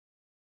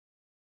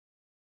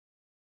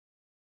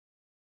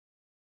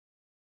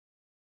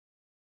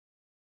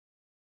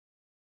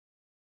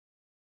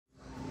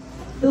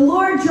The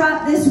Lord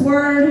dropped this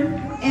word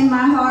in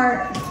my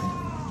heart.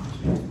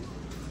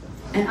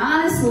 And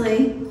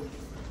honestly,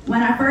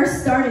 when I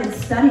first started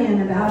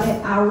studying about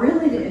it, I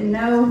really didn't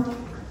know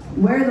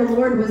where the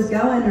Lord was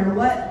going or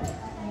what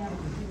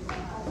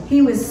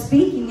he was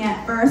speaking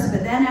at first.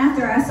 But then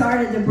after I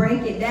started to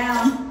break it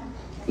down,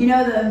 you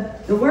know,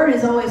 the word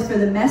is always for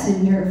the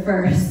messenger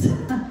first.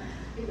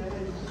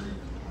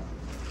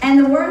 And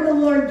the word the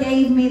Lord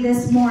gave me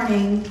this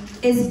morning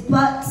is,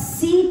 but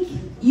seek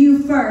you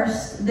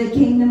first the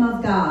kingdom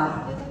of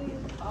God.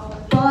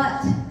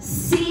 But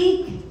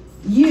seek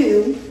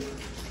you,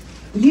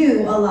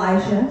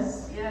 Elijah.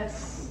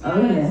 Yes.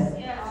 Oh, yeah.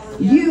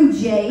 Yes. You,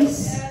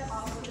 Jace,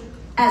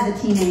 as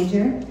a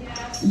teenager.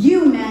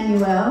 You,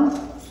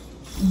 Manuel.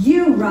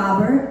 You,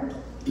 Robert.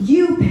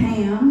 You,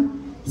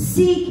 Pam.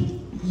 Seek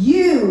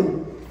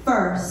you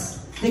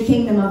first the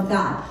kingdom of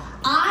God.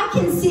 I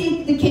can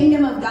seek the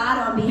kingdom of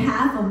God on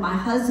behalf of my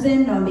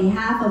husband, on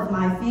behalf of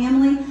my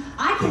family.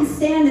 I can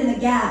stand in the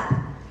gap.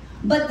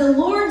 But the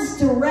Lord's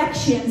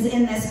directions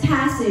in this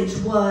passage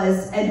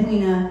was,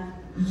 Edwina,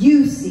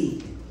 you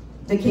seek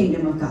the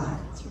kingdom of God.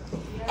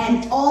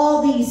 And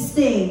all these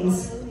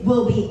things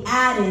will be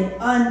added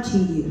unto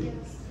you.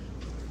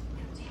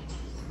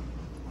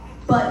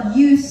 But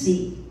you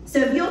seek. So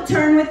if you'll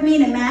turn with me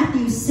to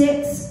Matthew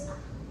 6.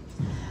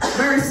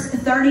 Verse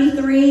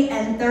 33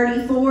 and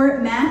 34.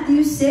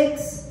 Matthew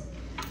 6,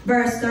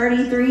 verse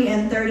 33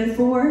 and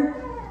 34.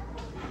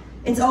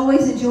 It's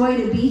always a joy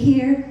to be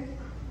here.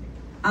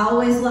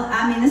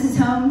 I mean, this is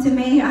home to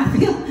me. I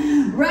feel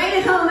right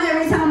at home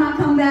every time I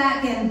come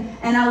back,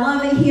 and I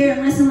love it here.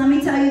 And listen, let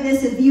me tell you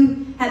this. If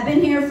you have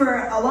been here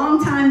for a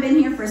long time, been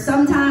here for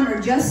some time,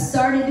 or just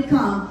started to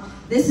come,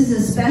 this is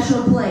a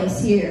special place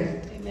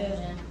here.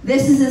 Amen.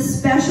 This is a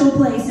special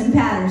place in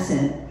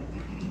Patterson.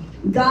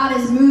 God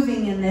is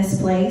moving in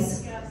this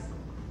place. Yes.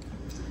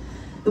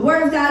 The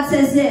Word of God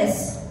says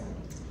this,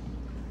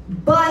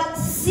 but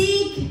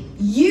seek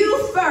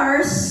you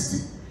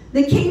first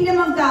the kingdom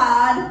of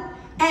God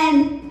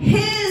and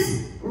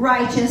his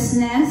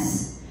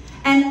righteousness,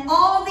 and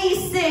all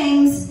these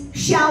things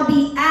shall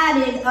be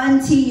added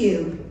unto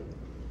you.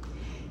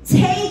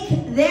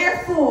 Take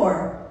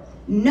therefore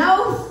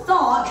no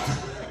thought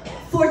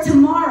for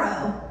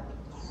tomorrow,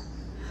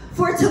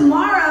 for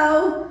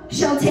tomorrow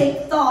shall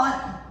take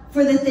thought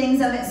for the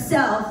things of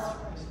itself.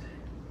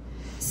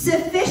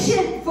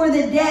 Sufficient for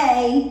the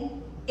day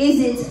is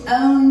its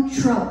own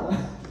trouble.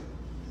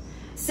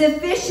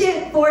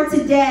 Sufficient for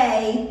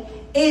today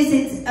is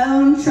its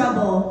own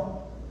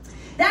trouble.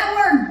 That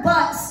word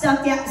but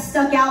stuck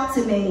out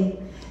to me.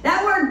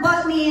 That word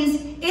but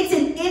means it's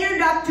an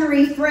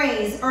introductory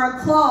phrase or a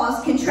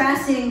clause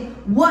contrasting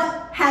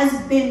what has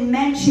been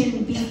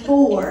mentioned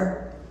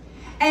before.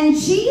 And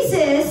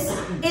Jesus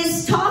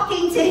is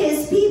talking to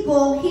his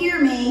people,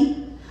 hear me,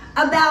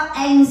 about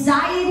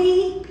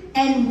anxiety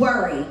and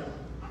worry.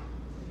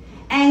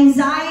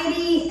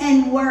 Anxiety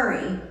and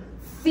worry.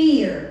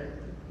 Fear.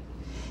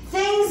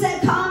 Things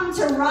that come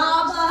to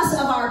rob us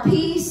of our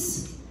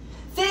peace.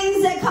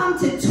 Things that come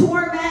to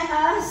torment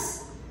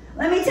us.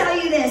 Let me tell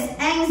you this.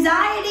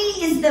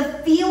 Anxiety is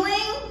the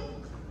feeling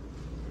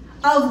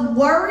of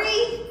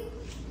worry,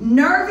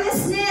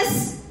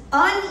 nervousness,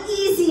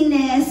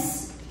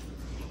 uneasiness,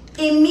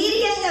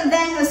 immediate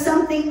event of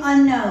something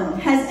unknown.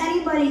 Has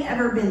anybody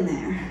ever been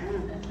there?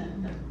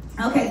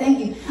 Okay, thank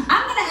you.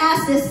 I'm going to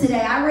ask this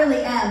today. I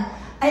really am.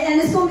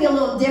 And it's going to be a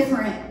little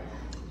different.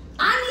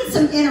 I need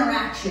some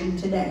interaction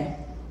today.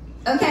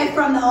 Okay,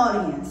 from the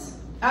audience.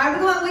 All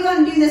right, we're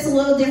going to do this a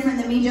little different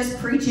than me just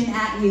preaching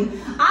at you.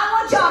 I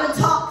want y'all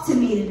to talk to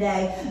me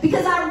today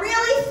because I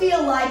really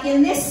feel like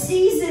in this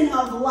season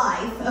of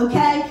life,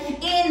 okay,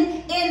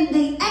 in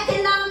the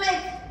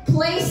economic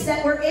place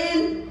that we're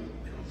in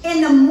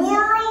the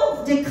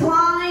moral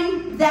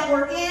decline that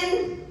we're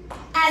in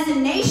as a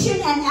nation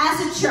and as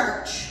a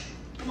church,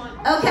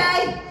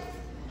 okay?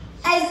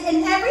 As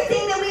in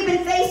everything that we've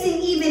been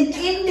facing, even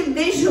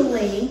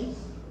individually,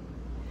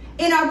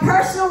 in our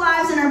personal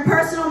lives and our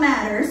personal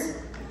matters,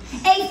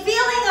 a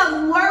feeling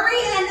of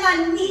worry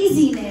and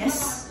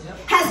uneasiness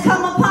has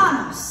come upon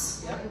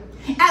us.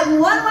 At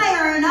one way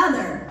or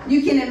another.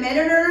 You can admit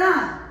it or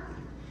not.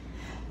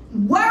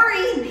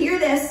 Worry, hear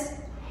this,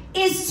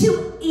 is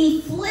to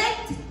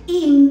inflict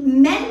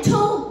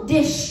mental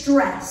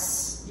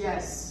distress.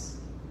 Yes.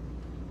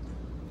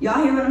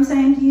 Y'all hear what I'm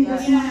saying to you?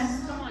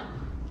 Yes. Come on.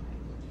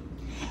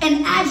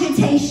 An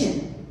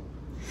agitation.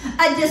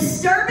 A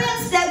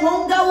disturbance that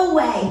won't go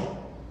away.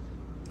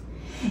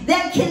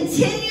 That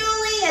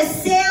continually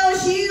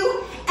assails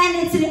you,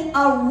 and it's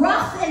a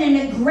rough and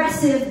an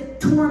aggressive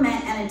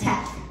torment and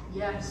attack.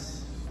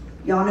 Yes.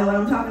 Y'all know what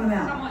I'm talking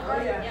about? Come on.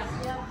 Oh, yeah.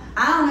 Yeah.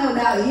 I don't know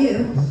about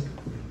you.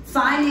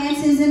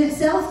 Finances in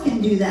itself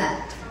can do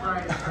that. All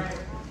right.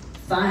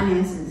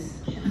 Finances.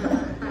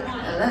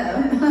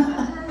 Hello.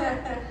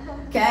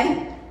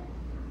 Okay?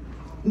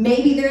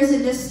 Maybe there's a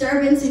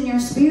disturbance in your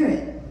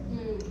spirit.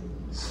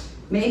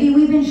 Maybe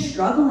we've been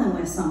struggling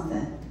with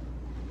something.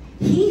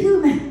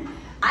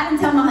 I I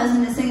didn't tell my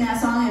husband to sing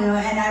that song, and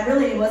I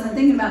really wasn't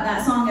thinking about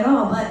that song at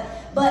all.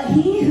 But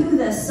he who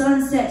the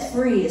Son sets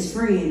free is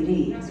free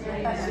indeed. That's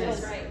right.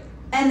 That's right.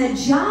 And the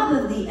job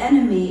of the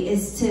enemy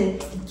is to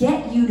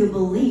get you to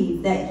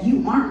believe that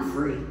you aren't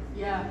free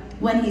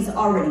when he's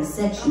already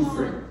set you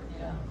free.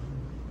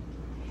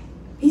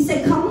 He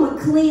said, come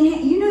with clean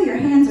hands. You know your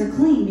hands are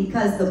clean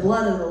because the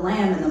blood of the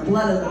Lamb and the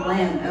blood of the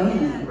Lamb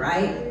only,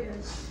 right?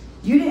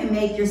 You didn't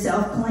make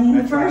yourself clean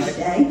the first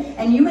day,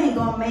 and you ain't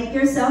going to make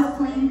yourself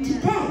clean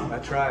today.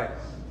 That's right.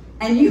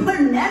 And you are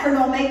never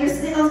going to make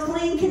yourself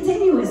clean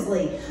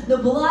continuously. The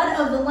blood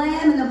of the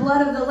Lamb and the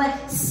blood of the Lamb.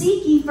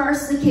 Seek ye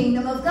first the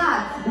kingdom of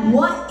God.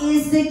 What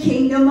is the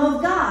kingdom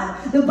of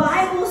God? The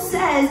Bible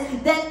says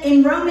that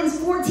in Romans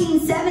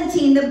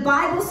 14:17, the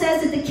Bible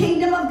says that the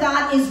kingdom of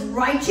God is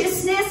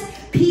righteousness,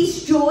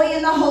 peace, joy,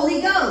 and the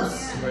Holy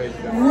Ghost.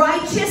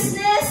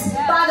 Righteousness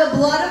by the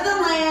blood of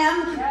the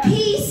Lamb.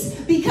 Peace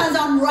because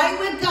I'm right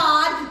with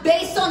God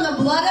based on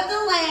the blood of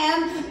the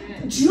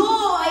Lamb.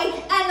 Joy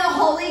and the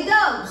Holy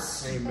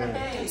Ghost.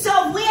 Amen. So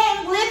if we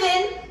ain't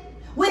living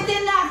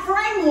within that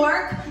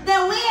framework,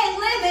 then we ain't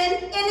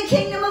living in the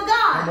kingdom of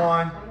God. Come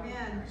on.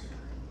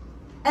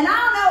 And I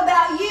don't know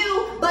about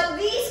you, but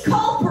these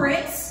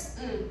culprits,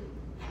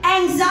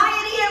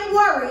 anxiety and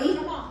worry,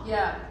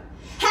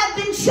 have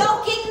been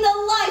choking the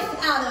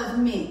life out of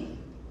me.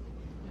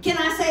 Can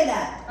I say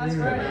that? That's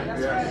right.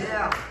 That's right.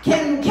 Yeah.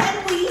 Can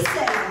we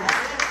say that?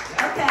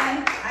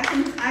 Okay,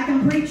 I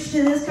can preach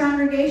to this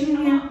congregation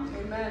here.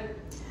 Amen.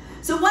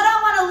 So what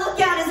I want to look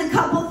at is a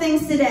couple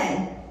things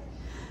today.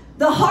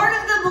 The heart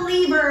of the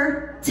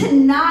believer to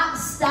not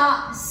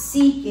stop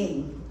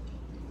seeking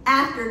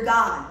after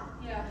God.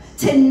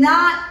 To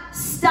not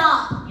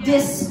stop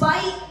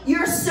despite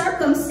your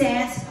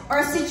circumstance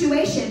or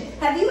situation.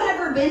 Have you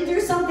ever been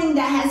through something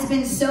that has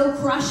been so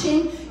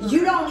crushing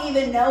you don't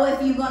even know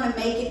if you're going to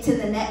make it to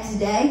the next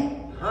day?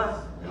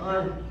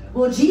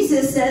 Well,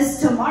 Jesus says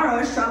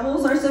tomorrow's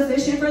troubles are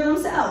sufficient for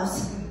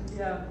themselves.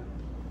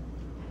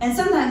 And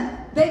sometimes,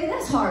 baby,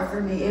 that's hard for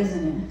me,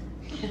 isn't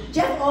it?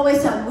 Jeff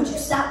always tells me, would you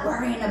stop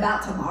worrying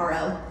about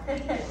tomorrow?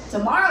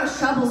 Tomorrow's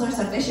troubles are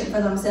sufficient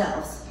for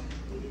themselves.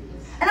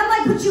 And I'm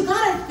like, but you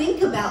gotta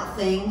think about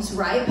things,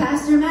 right,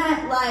 Pastor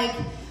Matt? Like,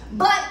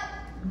 but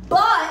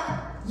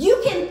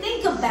you can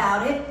think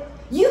about it.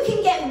 You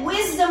can get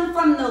wisdom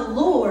from the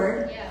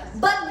Lord.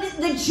 But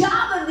the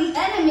job of the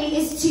enemy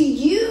is to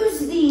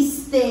use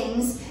these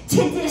things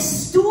to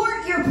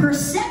distort your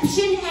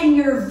perception and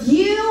your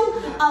view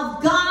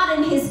of God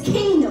and his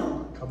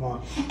kingdom. Come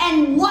on.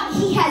 And what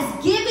he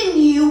has given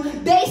you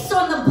based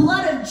on the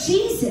blood of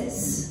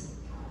Jesus.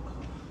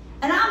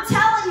 And I'm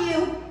telling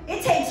you,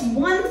 it takes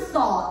one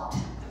thought.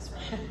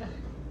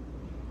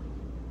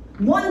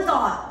 One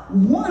thought.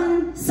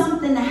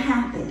 Something to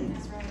happen.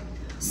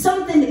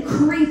 Something to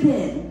creep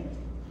in.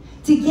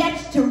 To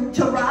get to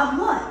rob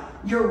what?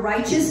 Your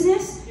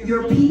righteousness,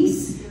 your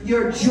peace,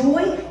 your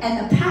joy,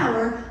 and the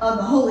power of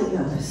the Holy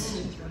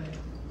Ghost.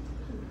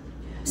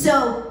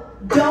 So,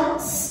 don't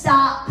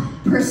stop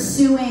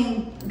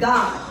pursuing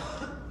God.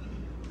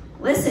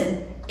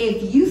 Listen,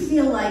 if you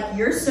feel like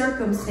your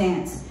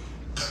circumstance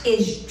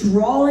is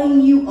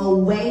drawing you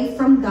away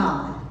from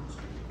God,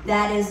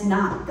 that is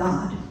not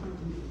God.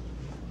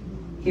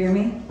 Hear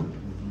me?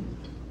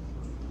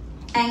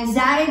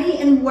 Anxiety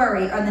and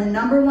worry are the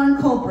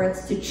 #1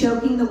 culprits to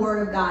choking the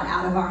word of God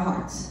out of our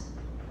hearts.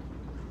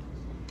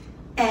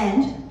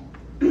 And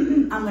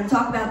I'm going to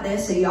talk about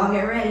this, so y'all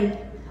get ready.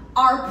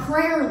 Our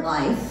prayer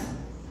life.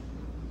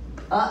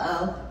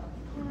 I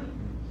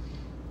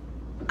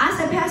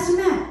said, Pastor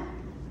Matt,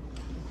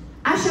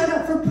 I showed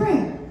up for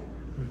prayer.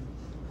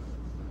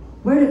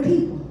 Where are the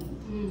people?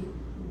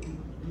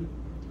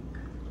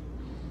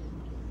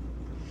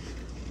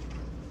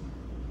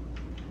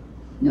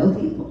 No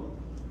people.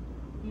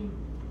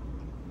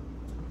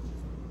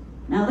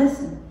 Now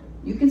listen,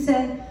 you can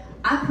say,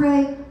 I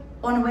pray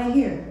on the way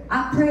here.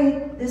 I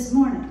prayed this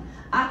morning.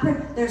 I pray.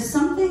 There's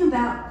something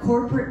about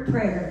corporate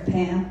prayer,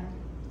 Pam.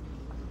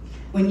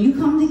 When you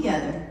come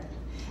together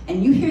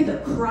and you hear the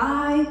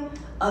cry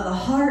of the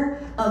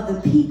heart of the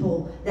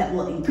people that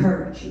will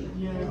encourage you.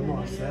 Come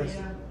on, sis.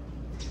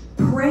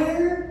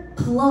 Prayer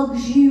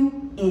plugs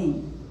you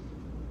in.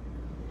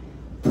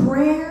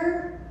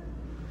 Prayer,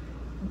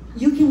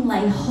 you can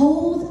lay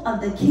hold of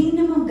the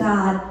kingdom of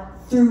God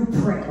through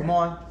prayer. Come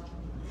on.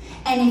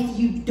 And if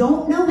you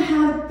don't know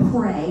how to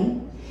pray,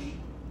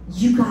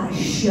 you got to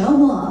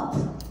show up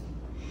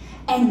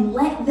and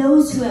let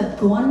those who have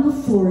gone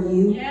before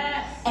you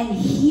and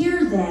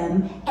hear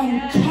them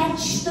and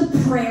catch the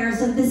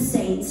prayers of the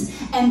saints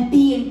and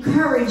be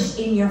encouraged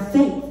in your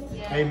faith.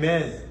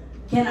 Amen.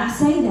 Can I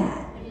say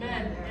that?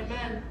 Amen.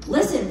 Amen.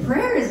 Listen,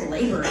 prayer is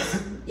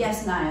laborious.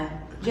 Yes, Naya.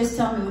 Just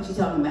tell me what you're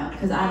talking about,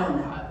 because I don't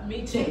know.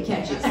 Me too.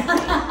 Catch it.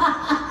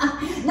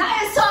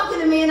 Naya's talking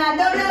to me, and I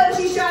don't know if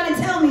she's trying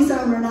to tell me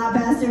something or not,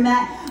 Pastor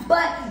Matt.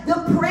 But the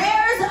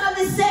prayers of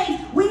the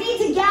saints, we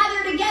need to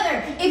gather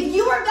together. If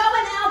you are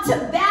going out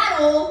to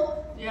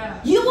battle,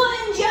 you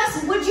wouldn't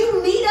just, would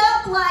you meet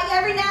up like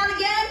every now and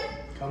again?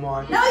 Come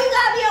on. No, you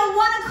got to be on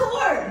one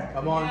accord.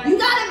 Come on. You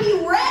got to be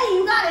ready.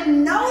 You got to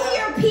know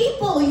your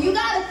people. You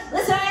got to,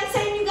 listen, I ain't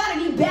saying you got to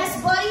be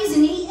best buddies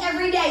and eat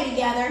every day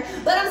together,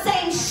 but I'm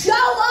saying show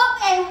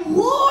up and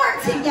war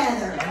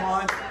together. Come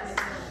on.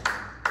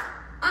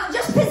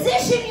 Just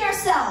position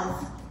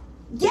yourself.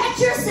 Get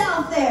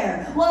yourself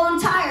there. Well, I'm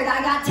tired.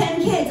 I got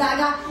 10 kids.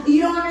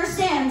 You don't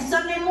understand.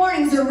 Sunday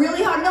mornings are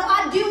really hard. No,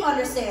 I do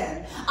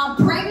understand. I'm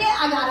pregnant.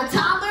 I got a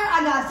toddler.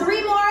 I got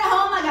 3 more at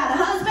home. I got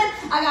a husband.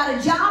 I got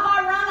a job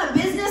I run, a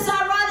business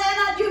I run, and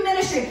I do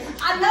ministry.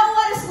 I know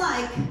what it's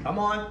like. Come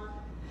on.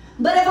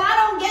 But if I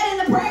don't get in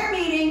the prayer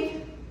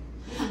meeting,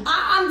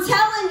 I'm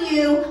telling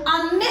you,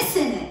 I'm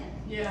missing it.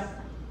 Yeah.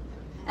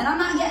 And I'm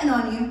not getting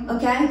on you,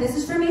 okay? This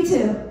is for me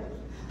too.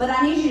 But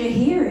I need you to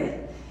hear it.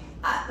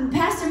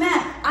 Pastor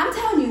Matt, I'm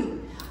telling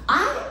you,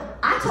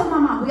 I told my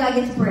mom, we got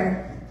to get to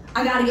prayer.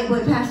 I got to get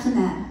with Pastor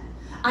Matt.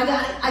 I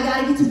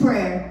got to get to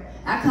prayer.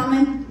 I come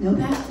in, no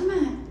Pastor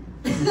Matt.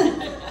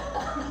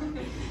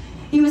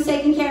 He was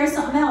taking care of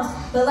something else.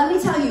 But let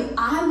me tell you,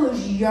 I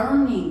was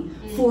yearning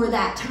for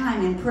that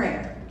time in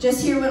prayer.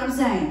 Just hear what I'm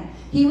saying.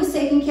 He was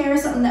taking care of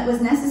something that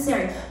was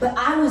necessary. But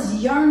I was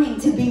yearning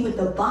to be with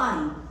the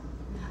body.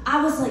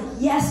 I was like,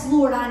 yes,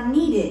 Lord, I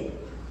need it.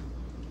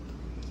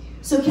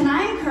 So can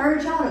I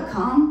encourage y'all to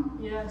come?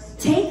 Yes.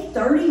 Take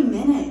 30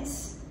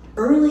 minutes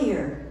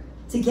earlier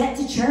to get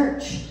to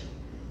church,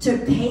 to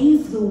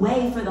pave the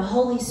way for the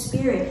Holy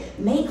Spirit.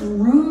 Make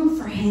room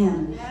for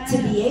Him to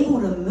be able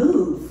to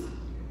move.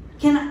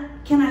 Can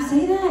I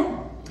say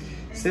that?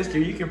 Sister,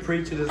 you can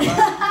preach it as well.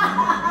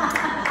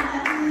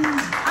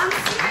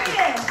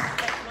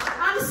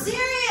 I'm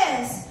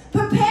serious.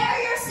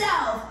 Prepare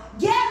yourself.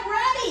 Get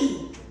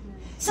ready.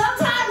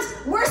 Sometimes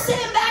we're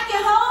sitting back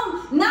at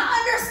home not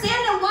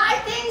understanding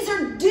why things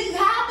are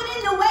happening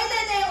the way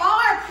that they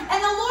are.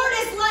 And the Lord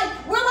is like,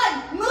 we're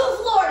like, move,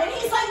 Lord. And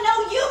He's like, no,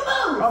 you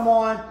move. Come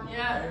on.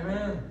 Yeah.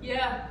 Amen.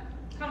 Yeah.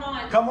 Come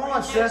on. Come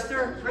on,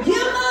 sister.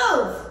 You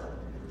move.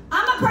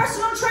 I'm a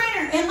personal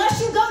trainer.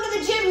 Unless you go to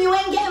the gym, you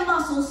ain't getting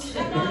muscles.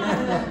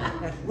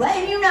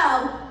 Letting you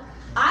know.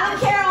 I don't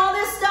care all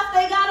this stuff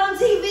they got on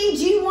TV,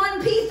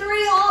 G1, P3,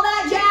 all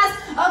that jazz.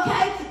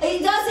 Okay?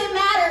 It doesn't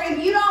matter.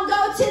 If you don't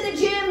go to the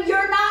gym,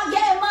 you're not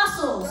getting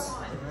muscles.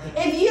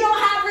 If you don't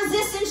have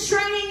resistance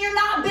training, you're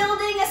not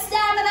building a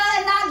stamina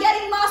and not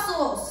getting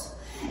muscles.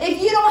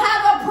 If you don't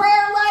have a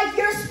prayer life,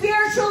 your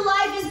spiritual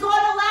life is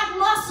going to lack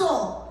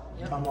muscle.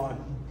 Come on.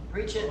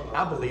 Preach it.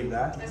 I believe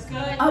that. That's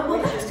good. Oh,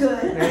 well, that's good.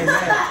 Amen.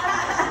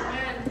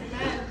 Amen.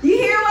 You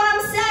hear what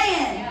I'm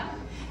saying? Yeah.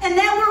 And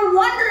then we're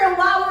wondering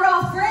why we're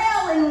all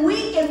frail and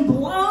weak and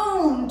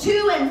blown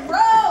to and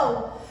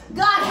fro.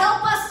 God,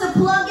 help us to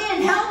plug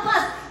in. Help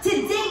us to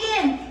dig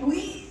in.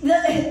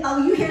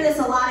 You hear this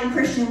a lot in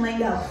Christian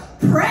lingo.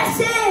 Press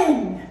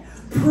in.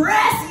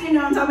 Press, you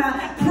know what I'm talking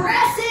about.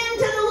 Press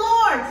into the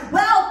Lord.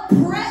 Well,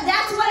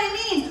 that's what it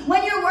means.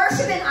 When you're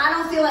worshiping, I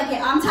don't feel like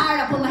it. I'm tired.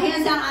 I put my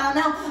hands down. I don't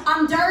know.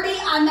 I'm dirty.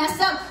 I messed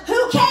up.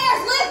 Who cares?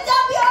 Lift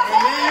up your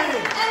hands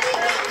and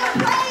begin to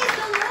praise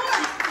the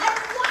Lord and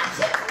watch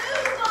Him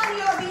move on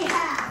your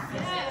behalf.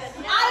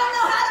 I don't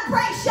know how to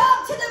pray. Show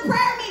up to the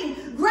prayer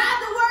meeting. Grab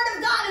the Word of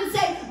God and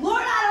say,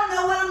 Lord, I don't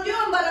know what I'm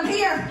doing, but I'm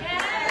here.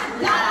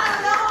 God, I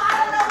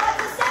don't know what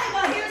to say,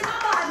 but here's my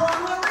Bible.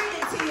 I'm going to read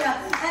it to you.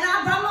 And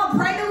I'm going to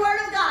pray the Word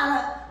of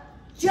God.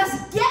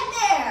 Just get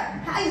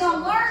there. How you going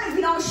to learn if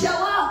you don't show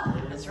up?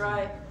 That's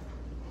right.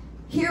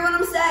 Hear what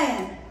I'm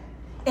saying?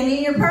 And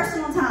in your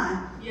personal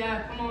time.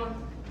 Yeah, come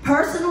on.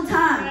 Personal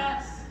time.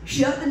 Yes.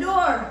 Shut the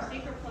door.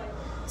 Secret place.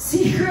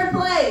 Secret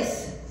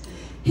place.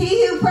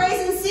 He who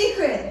prays in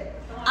secret,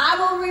 I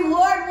will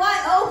reward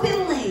what?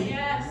 Openly.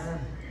 Yes.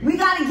 We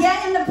got to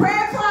get in the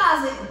prayer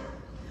closet.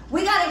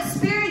 We got to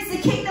experience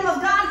the kingdom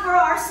of God for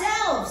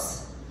ourselves.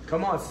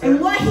 Come on, sister. And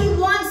what He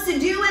wants to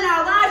do in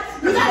our lives.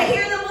 You got to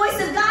hear the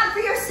voice of God for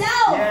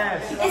yourself.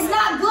 Yes. It's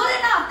not good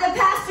enough that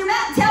Pastor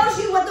Matt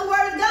tells you what the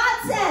Word of God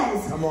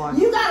says. Come on.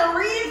 You got to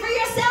read it for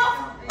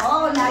yourself.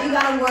 Oh, now you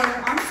got to work.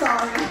 I'm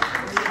sorry.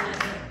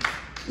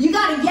 You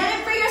got to get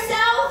it for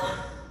yourself.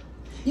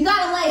 You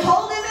got to lay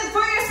hold of it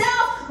for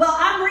yourself. Well,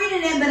 I'm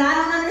reading it, but I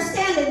don't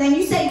understand it. Then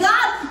you say, God,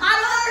 I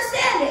don't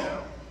understand it.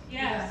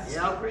 Yes.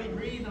 Yep.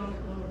 Breathe on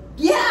it, Lord.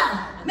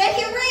 Yeah, make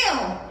it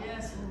real.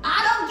 Yes.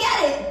 I don't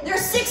get it.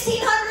 There's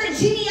 1,600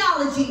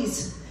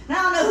 genealogies. And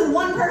I don't know who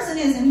one person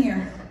is in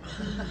here.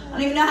 I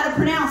don't even know how to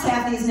pronounce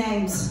half these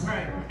names.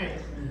 Right.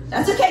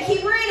 That's okay.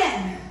 Keep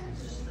reading.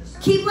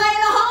 Keep laying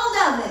a hold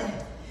of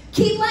it.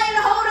 Keep laying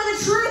a hold of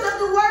the truth of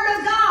the Word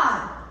of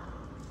God.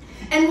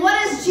 And what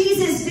is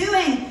Jesus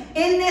doing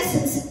in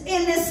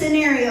this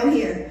scenario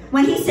here?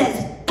 When He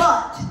says,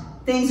 but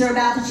things are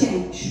about to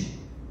change.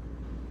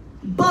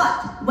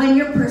 But when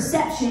your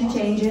perception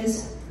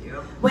changes,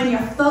 when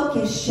your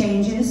focus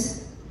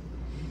changes,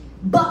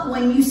 but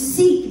when you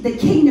seek the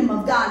kingdom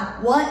of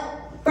God, what?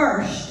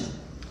 First.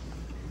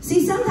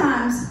 See,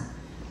 sometimes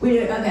we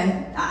do,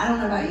 okay, I don't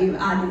know about you,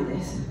 I do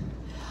this.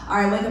 All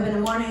right, wake up in the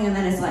morning and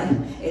then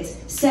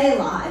it's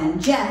Selah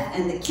and Jeff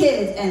and the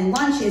kids and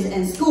lunches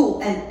and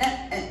school and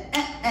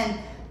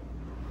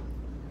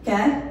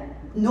okay?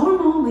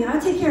 we ought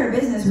to take care of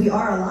business. We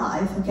are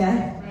alive,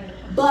 okay?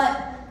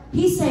 But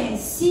he's saying,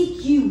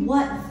 seek you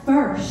what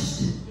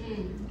first?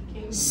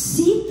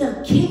 Seek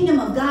the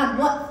kingdom of God.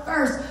 What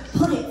first?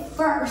 Put it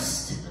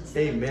first.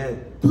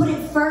 Amen. Put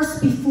it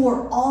first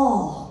before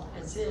all.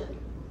 That's it.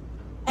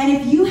 And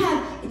if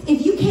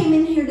you came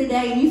in here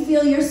today and you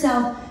feel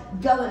yourself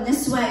going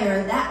this way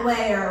or that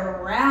way or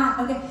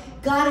around, okay,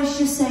 God is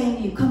just saying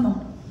to you, come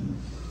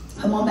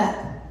on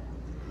back.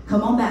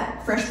 Come on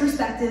back. Fresh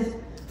perspective,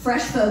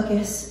 fresh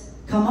focus.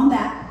 Come on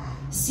back.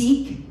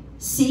 Seek,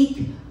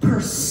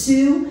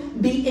 pursue,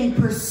 be in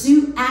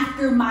pursuit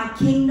after my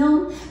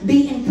kingdom,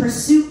 be in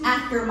pursuit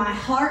after my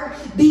heart,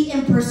 be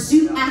in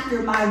pursuit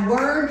after my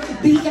word,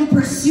 be in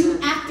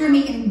pursuit after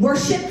me in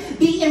worship,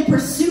 be in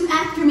pursuit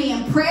after me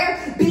in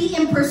prayer, be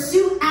in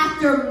pursuit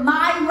after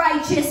my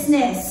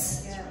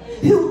righteousness,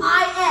 who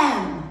I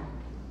am,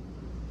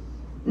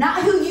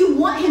 not who you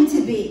want him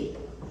to be,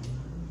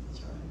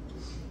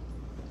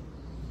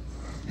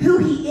 who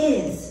he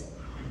is.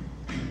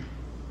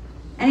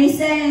 And he's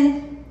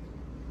saying,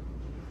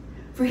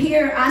 for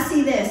here, I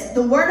see this.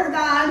 The word of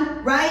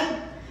God,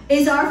 right,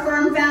 is our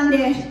firm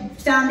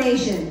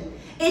foundation.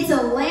 It's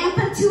a lamp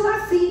unto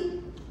our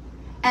feet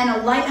and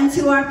a light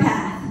unto our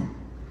path.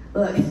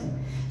 Look,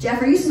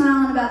 Jeff, are you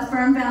smiling about the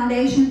firm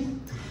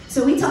foundation?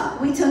 So we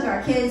took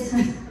our kids.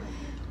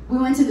 We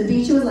went to the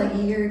beach. It was like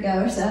a year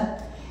ago or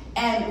so.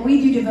 And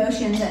we do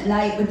devotions at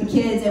night with the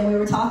kids. And we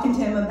were talking to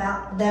them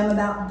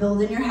about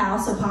building your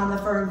house upon the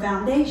firm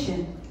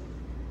foundation.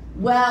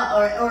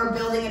 Well, or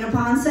building it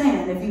upon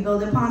sand. If you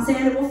build it upon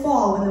sand, it will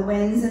fall when the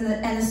winds and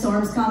the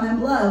storms come and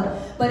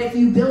blow. But if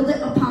you build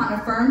it upon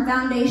a firm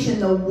foundation,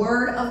 the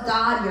word of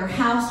God, your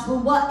house will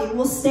what? It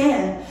will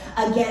stand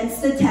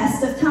against the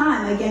test of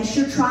time, against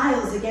your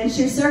trials, against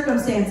your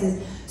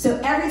circumstances. So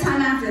every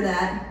time after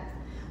that,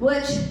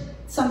 which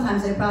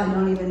sometimes they probably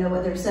don't even know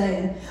what they're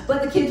saying,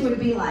 but the kids would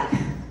be like,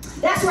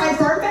 that's right,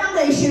 firm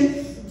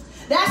foundation.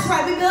 That's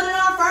right, we built it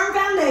on a firm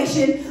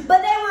foundation,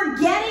 but they were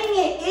getting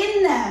it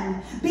in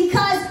them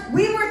because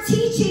we were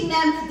teaching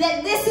them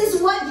that this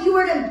is what you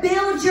were to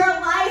build your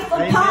life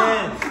upon.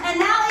 Amen. And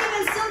now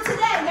even still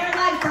today, they're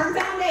like, firm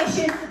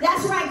foundation.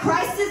 That's right,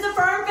 Christ is the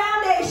firm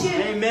foundation.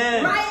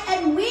 Amen. Right?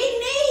 And we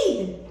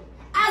need,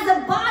 as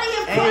a body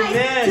of Christ,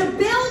 Amen. to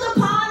build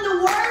upon the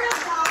word of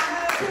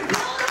God, to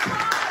build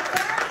upon a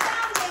firm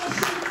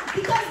foundation,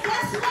 because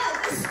guess what?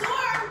 The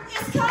storm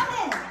is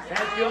coming.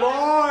 Thank you,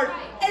 Lord.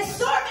 The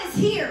storm is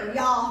here,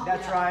 y'all.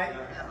 That's right.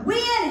 We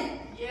in it.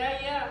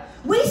 Yeah.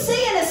 We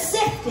seeing a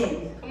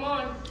sifting Come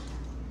on.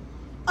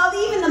 of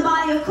even the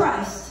body of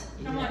Christ.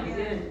 Come on.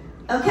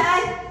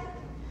 Okay?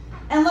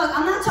 And look,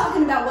 I'm not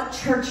talking about what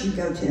church you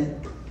go to.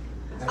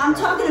 I'm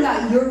talking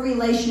about your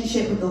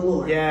relationship with the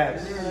Lord.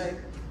 Yes.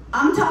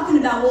 I'm talking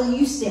about, will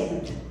you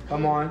stand?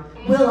 Come on.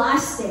 Will I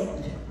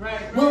stand?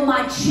 Right. Will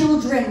my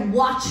children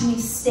watch me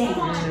stand?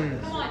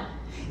 Come on.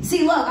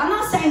 See, look, I'm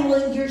not saying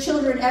will your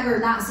children ever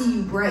not see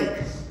you break.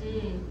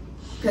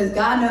 Because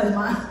God knows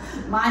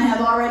mine have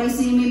already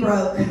seen me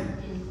broke.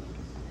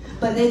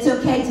 But it's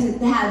okay to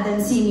have them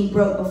see me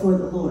broke before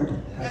the Lord.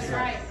 That's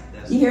right.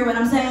 You hear what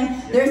I'm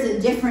saying? There's a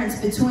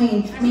difference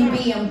between me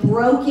being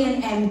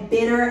broken and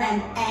bitter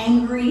and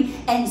angry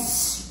and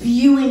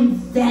spewing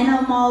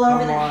venom all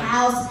over the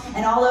house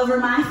and all over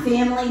my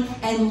family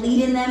and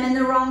leading them in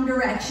the wrong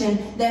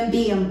direction than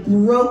being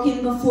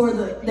broken before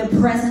the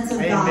presence of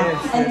God.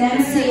 And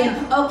then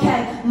saying,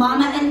 okay,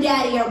 mama and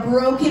daddy are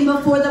broken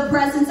before the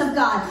presence of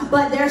God,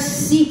 but they're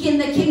seeking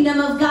the kingdom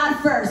of God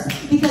first,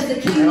 because the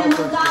kingdom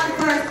of God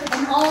first,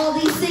 and all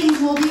these things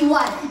will be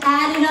what?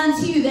 Added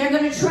unto you. They're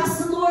going to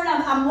trust the Lord.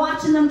 I'm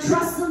watching them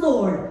trust the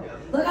Lord.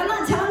 Look, I'm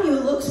not telling you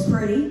it looks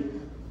pretty.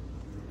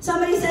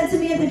 Somebody said to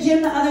me at the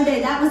gym the other day,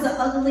 that was the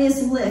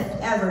ugliest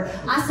lift ever.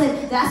 I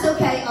said, that's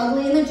okay,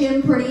 ugly in the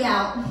gym, pretty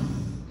out.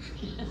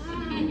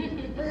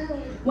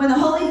 When the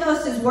Holy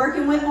Ghost is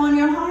working on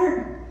your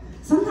heart,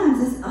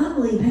 sometimes it's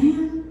ugly,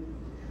 man.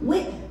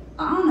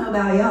 I don't know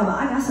about y'all, but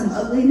I got some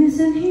ugliness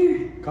in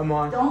here. Come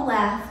on. Don't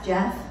laugh,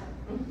 Jeff.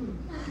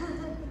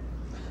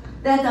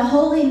 That the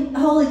Holy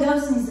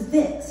Ghost needs to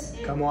fix.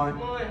 Come on.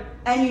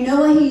 And you know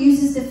what he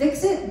uses to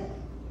fix it?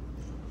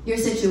 Your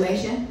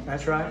situation.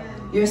 That's right.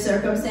 Your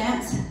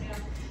circumstance.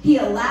 He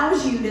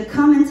allows you to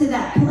come into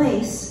that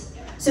place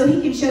so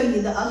he can show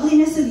you the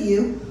ugliness of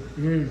you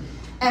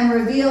and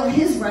reveal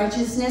his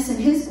righteousness and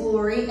his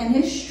glory and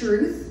his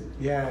truth.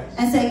 Yes.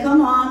 And say,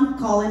 come on, I'm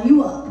calling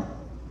you up.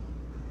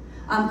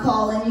 I'm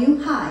calling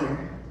you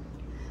higher.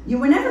 You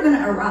were never going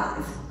to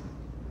arrive.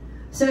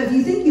 So if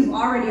you think you've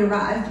already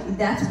arrived,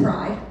 that's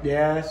pride.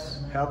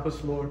 Yes. Help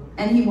us, Lord.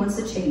 And he wants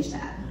to change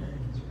that.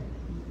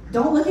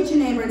 Don't look at your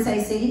neighbor and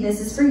say, see,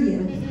 this is for you.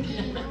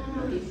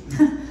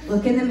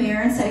 Look in the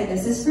mirror and say,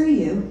 this is for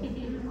you.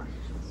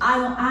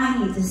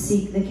 I need to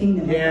seek the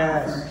kingdom of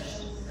God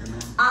first.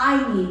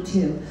 I need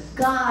to.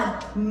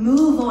 God,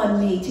 move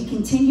on me to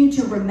continue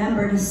to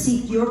remember to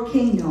seek your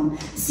kingdom,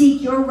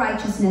 seek your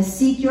righteousness,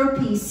 seek your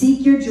peace,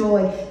 seek your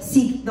joy,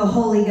 seek the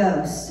Holy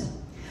Ghost.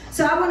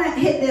 So I want to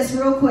hit this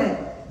real quick.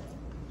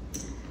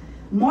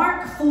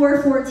 Mark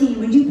 4:14.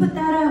 Would you put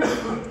that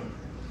up,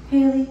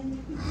 Haley?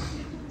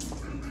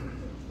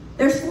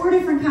 There's 4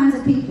 different kinds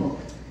of people.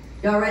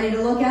 Y'all ready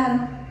to look at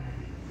them?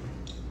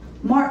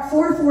 Mark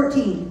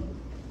 4:14.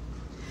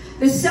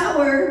 The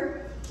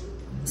sower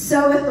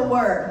soweth the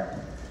word.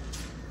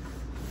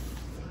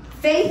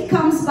 Faith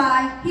comes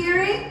by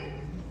hearing,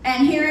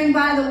 and hearing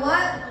by the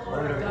what?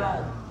 Word of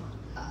God.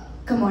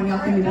 Come on, y'all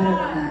can do better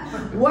than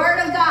that. Word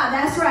of God,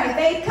 that's right.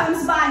 Faith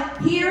comes by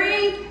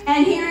hearing,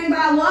 and hearing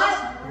by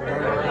what?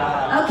 Word of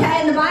God.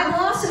 Okay, and the Bible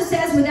also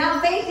says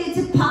without faith it's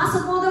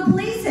impossible to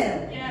please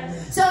Him.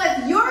 Yes. So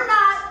if you're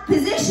not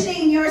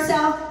positioning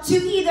yourself to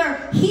either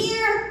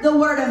hear the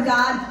Word of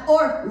God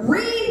or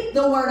read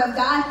the Word of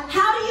God,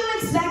 how do you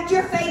expect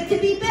your faith to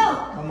be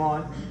built? Come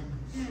on.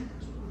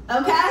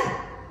 Okay?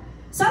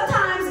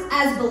 Sometimes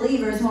as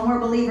believers, when we're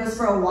believers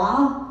for a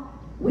while,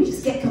 we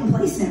just get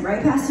complacent,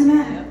 right, Pastor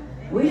Matt? Yep.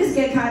 We just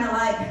get kind of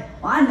like,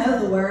 well, I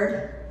know the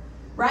Word,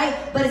 right?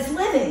 But it's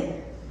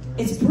living.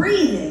 It's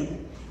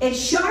breathing. It's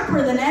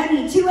sharper than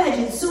any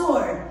two-edged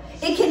sword.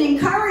 It can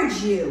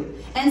encourage you.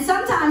 And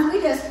sometimes we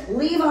just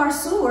leave our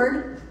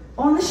sword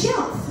on the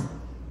shelf,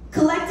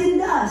 collecting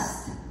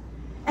dust.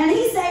 And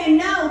he's saying,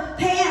 no,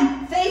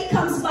 Pam, faith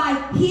comes by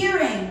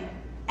hearing.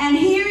 And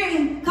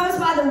hearing comes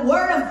by the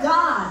Word of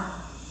God.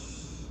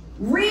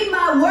 Read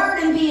my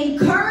word and be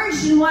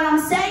encouraged in what I'm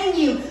saying to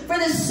you. For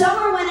the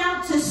sower went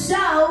out to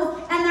sow,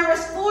 and there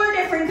was 4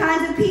 different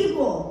kinds of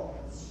people.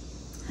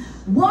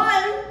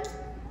 One,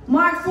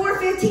 Mark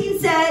 4:15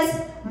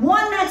 says,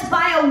 one that's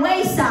by a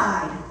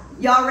wayside.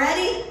 Y'all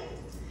ready?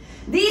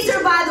 These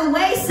are by the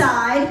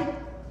wayside,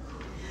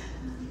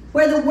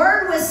 where the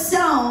word was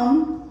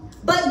sown,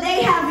 but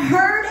they have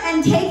heard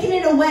and taken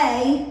it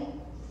away.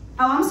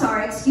 Oh, I'm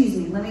sorry, excuse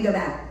me, let me go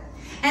back.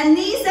 And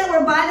these that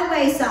were by the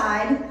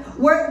wayside,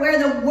 where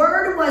the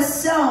word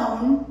was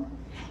sown,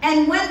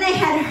 and when they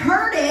had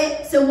heard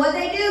it, so what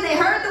they do, they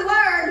heard the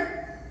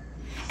word,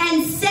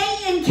 and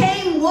Satan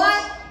came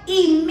what?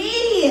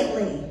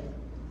 Immediately.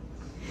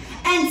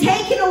 And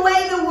taken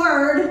away the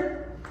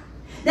word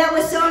that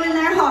was sown in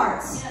their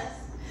hearts. Yes.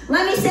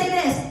 Let me say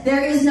this,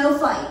 there is no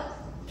fight.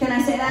 Can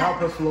I say that?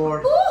 Help us,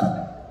 Lord.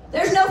 Woo!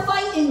 There's no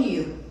fight in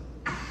you.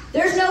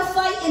 There's no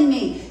fight in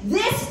me.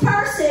 This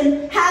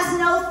person has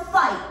no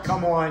fight.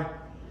 Come on.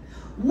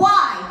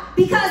 Why?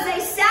 Because they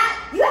sat,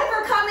 you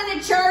ever come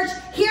into church,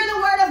 hear the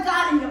word of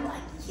God, and you're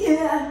like,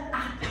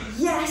 yeah,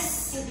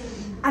 yes,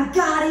 I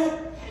got it.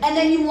 And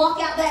then you walk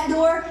out that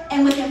door,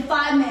 and within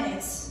 5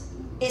 minutes,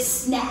 it's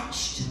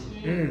snatched.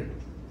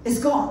 It's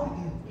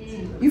gone.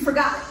 You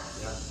forgot it.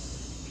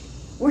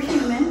 We're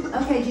human.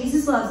 Okay,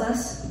 Jesus loves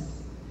us.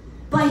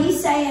 But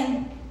he's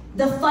saying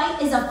the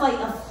fight is a fight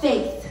of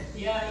faith.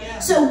 Yeah.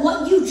 So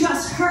what you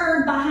just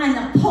heard behind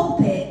the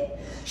pulpit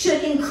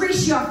should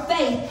increase your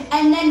faith.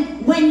 And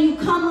then when you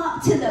come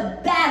up to the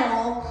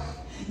battle,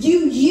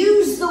 you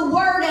use the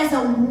word as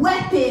a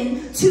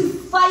weapon to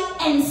fight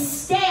and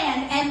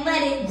stand and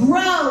let it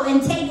grow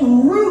and take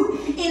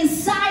root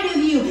inside of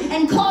you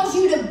and cause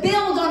you to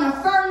build on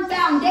a firm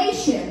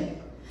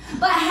foundation.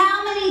 But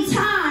how many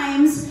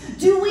times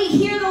do we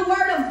hear the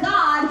word of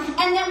God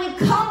and then we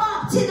come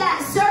up to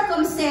that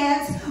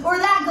circumstance or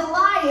that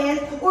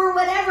Goliath or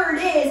whatever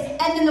it is,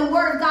 and then the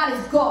word of God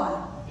is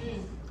gone?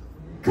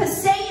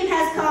 Because Satan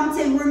has come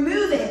to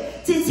remove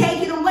it, to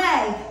take it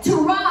away, to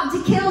rob,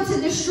 to kill,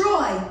 to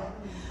destroy.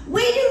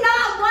 We do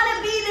not want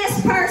to be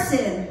this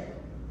person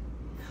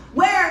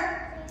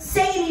where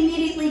Satan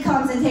immediately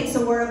comes and takes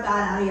the word of God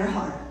out of your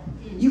heart.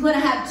 You're going to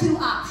have 2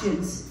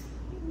 options.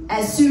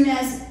 As soon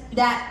as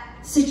that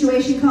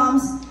situation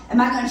comes, am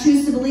I going to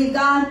choose to believe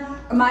God,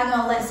 or am I going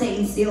to let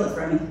Satan steal it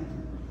from me?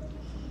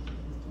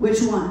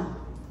 Which one?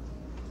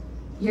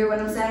 You hear what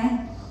I'm saying?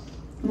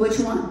 Which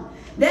one?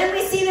 Then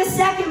we see the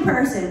second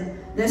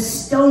person, the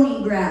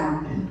stony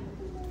ground.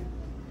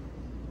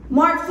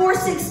 Mark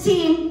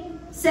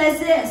 4:16 says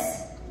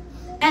this,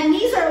 and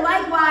these are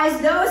likewise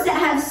those that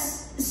have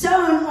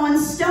sown on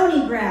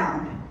stony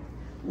ground,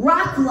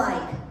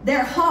 rock-like,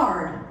 they're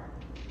hard,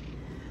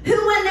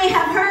 who when they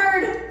have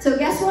heard, so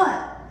guess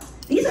what?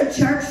 These are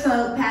church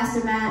folk,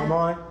 Pastor Matt. Come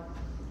on.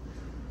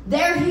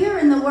 They're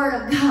hearing the word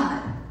of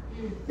God.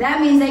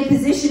 That means they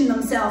position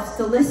themselves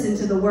to listen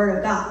to the word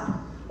of God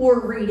or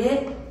read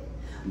it.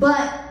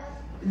 But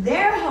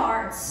their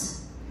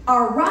hearts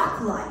are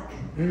rock-like.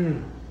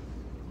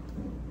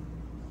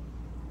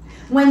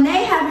 When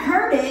they have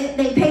heard it,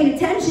 they paid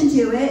attention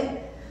to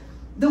it.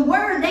 The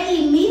word,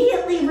 they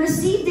immediately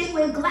received it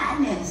with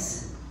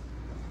gladness.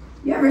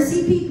 You ever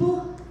see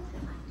people?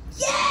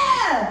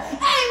 Yeah!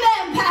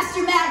 Amen,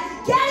 Pastor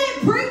Matt. Get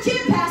it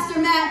preaching, Pastor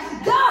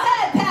Matt. Go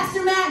ahead,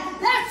 Pastor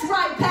Matt. That's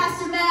right,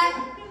 Pastor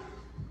Matt.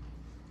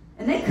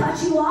 And they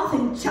cut you off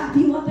and chop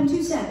you up in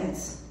 2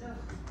 seconds.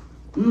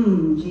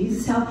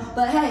 Jesus help.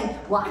 But hey,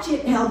 watch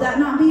it. Help that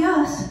not be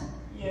us.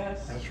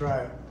 Yes. That's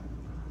right.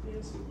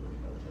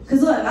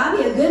 Because look, I'll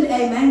be a good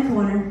amen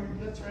corner.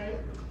 That's right.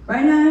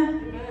 Right now?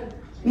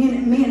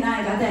 Amen. Me and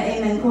I got that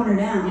amen corner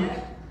down.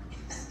 Yeah.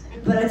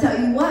 But I tell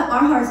you what, our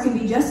hearts can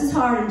be just as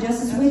hard and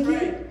just as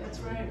wicked Right. That's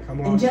right. Come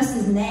and on. just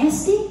as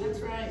nasty That's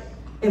right.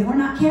 if we're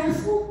not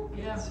careful.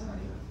 Yeah.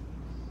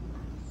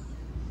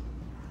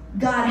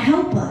 God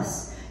help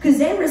us. Because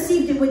they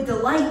received it with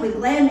delight, with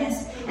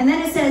gladness. And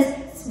then it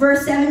says,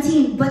 verse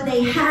 17, but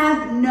they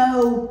have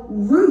no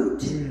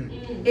root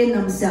in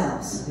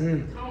themselves.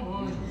 Come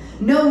on.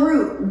 No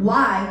root.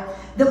 Why?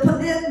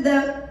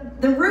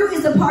 The root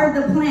is a part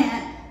of the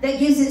plant that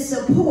gives it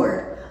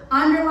support.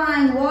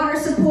 Underlying water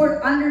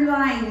support,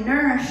 underlying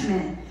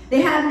nourishment.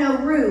 They have no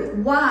root.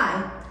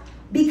 Why?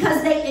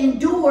 Because they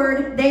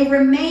endured, they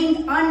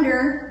remained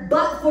under,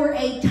 but for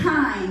a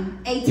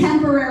time, a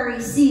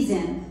temporary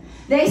season.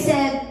 They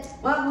said,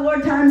 well,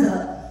 Lord, time's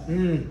up.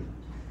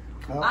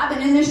 I've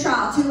been in this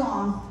trial too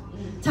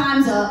long.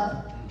 Time's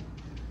up.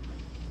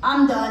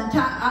 I'm done.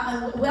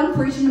 I'm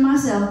preaching to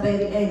myself,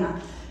 baby. Ain't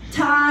I?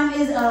 Time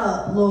is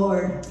up,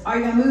 Lord. Are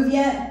you going to move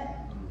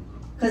yet?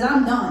 Because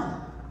I'm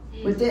done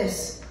with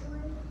this.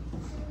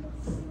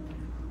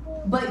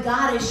 But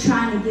God is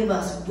trying to give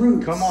us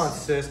roots. Come on,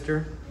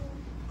 sister.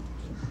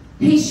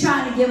 He's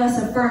trying to give us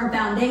a firm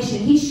foundation.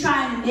 He's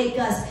trying to make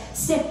us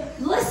sit.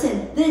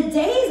 Listen, the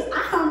days,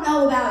 I don't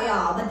know about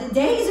y'all, but the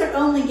days are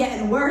only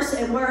getting worse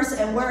and worse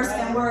and worse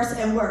and worse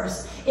and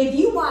worse. If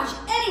you watch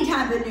any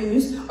type of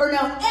news or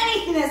know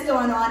anything that's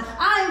going on,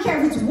 I don't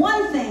care if it's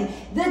one thing,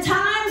 the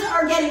times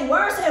are getting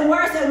worse and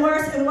worse and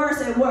worse and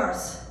worse and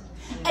worse.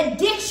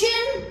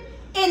 Addiction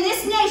in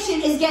this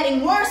nation is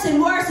getting worse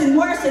and worse and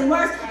worse and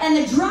worse, and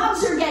the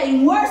drugs are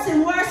getting worse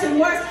and worse and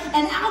worse,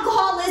 and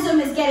alcoholism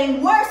is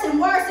getting worse and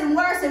worse and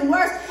worse and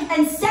worse,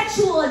 and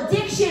sexual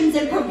addictions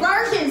and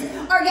perversions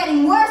are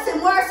getting worse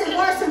and worse and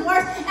worse and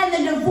worse, and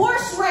the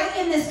divorce rate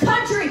in this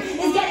country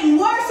is getting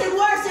worse and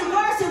worse and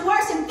worse and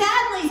worse, and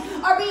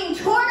families are being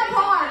torn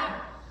apart,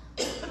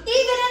 even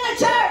in the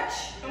church.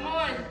 Come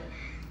on.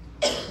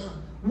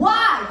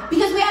 Why?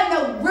 Because we have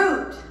no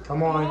root.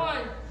 Come on. Come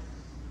on.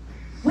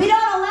 We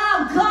don't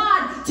allow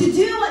God to do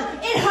it.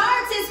 It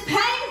hurts. It's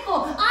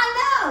painful. I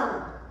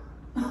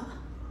know.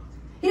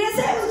 He didn't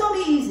say it was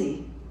going to be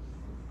easy.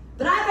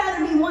 But I'd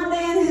rather be one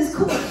day in his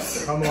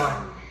courts Come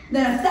on.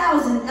 than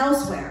 1,000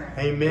 elsewhere.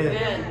 Amen.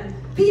 Amen.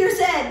 Peter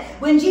said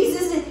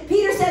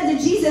to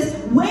Jesus,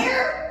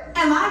 where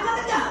am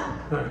I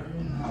going to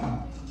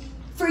go?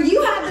 For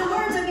you have the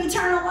words of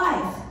eternal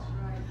life.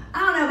 I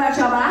don't know about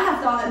y'all, but I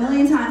have thought a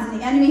million times, and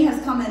the enemy has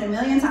come in a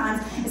million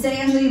times and said,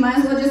 Angela, you might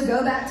as well just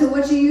go back to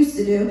what you used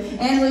to do.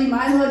 Angela, you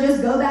might as well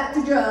just go back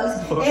to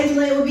drugs.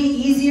 Angela, it would be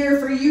easier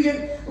for you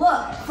to...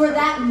 Look, for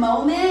that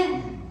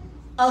moment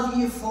of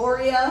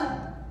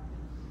euphoria,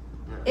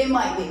 it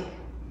might be.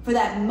 For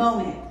that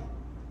moment.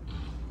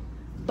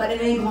 But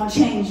it ain't going to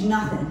change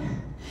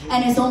nothing.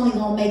 And it's only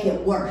going to make it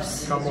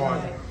worse. Come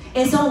on.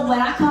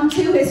 When I come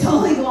to, it's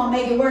only going to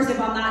make it worse if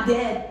I'm not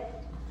dead.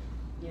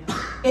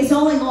 It's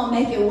only going to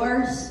make it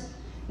worse.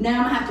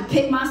 Now I'm going to have to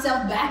pick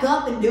myself back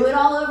up and do it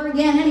all over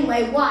again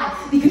anyway. Why?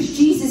 Because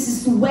Jesus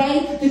is the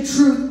way, the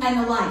truth, and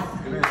the life.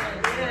 Amen.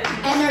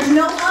 And there's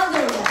no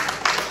other way.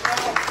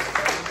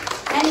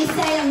 And he's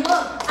saying,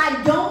 look,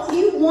 I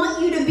don't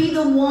want you to be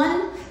the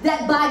one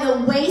that by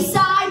the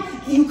wayside,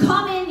 you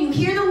come in, you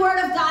hear the word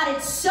of God,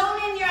 it's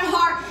sown in your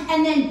heart,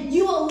 and then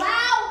you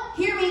allow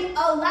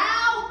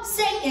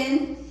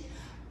Satan,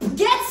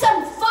 get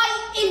some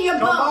fight in your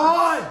bones. Come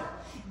on.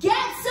 Get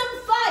some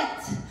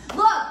fight.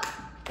 Look,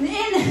 in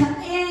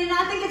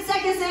I think it's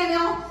 2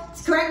 Samuel,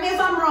 correct me if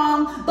I'm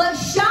wrong, but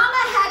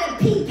Shammah had a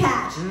pea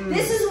patch.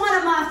 This is one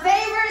of my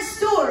favorite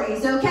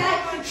stories,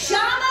 okay?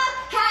 Shammah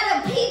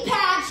had a pea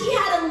patch. He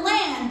had a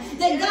land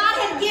that God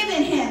had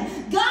given him.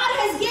 God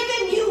has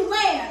given you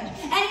land.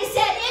 And he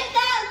said, in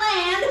that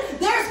land,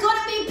 there's going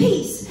to be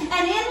peace.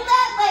 And in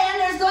that land,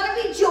 there's going to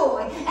be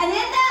joy. And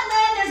in that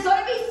land, there's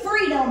going to be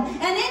freedom.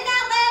 And in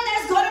that land,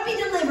 there's going to be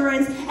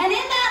deliverance. And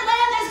in that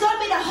land, there's going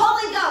to be the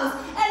Holy Ghost.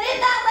 And in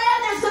that land,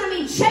 there's going to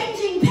be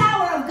changing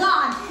power of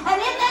God. And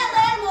in that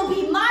land will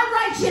be my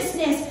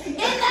righteousness. In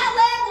that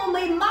land will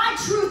be my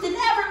truth and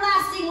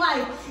everlasting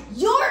life.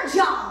 Your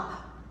job,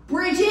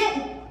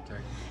 Bridget,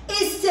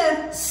 is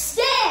to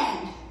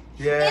stand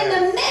in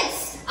the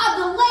midst of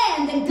the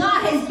land that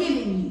God has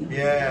given you.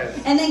 Yes.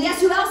 And then guess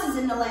who else is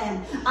in the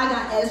land? I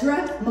got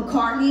Ezra,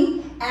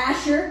 McCartney,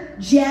 Asher,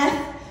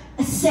 Jeff,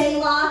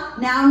 Selah,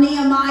 now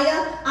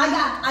Nehemiah. I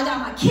got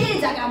my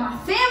kids, I got my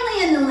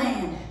family in the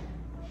land.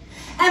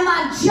 And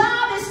my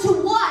job is to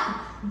what?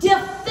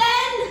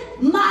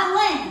 Defend my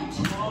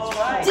land.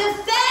 Right.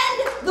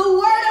 Defend the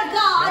word of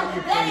God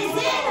that is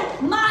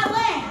in my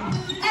land.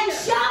 And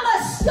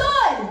Shammah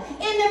stood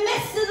in the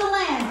midst of the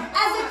land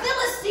as the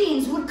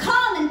Philistines would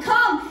come,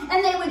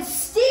 and they would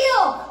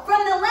steal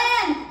from the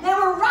land. They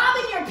were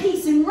robbing your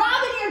peace and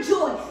robbing your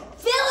joy,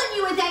 filling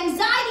you with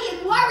anxiety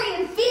and worry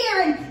and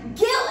fear and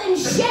guilt and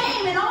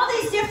shame and all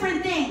these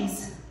different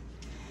things.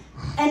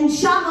 And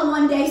Shammah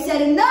one day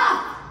said,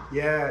 enough.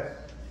 Yes.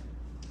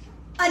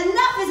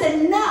 Enough is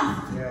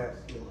enough. Yes.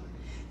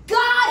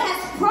 God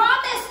has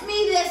promised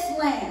me this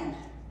land.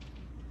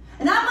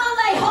 And I'm going to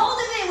lay hold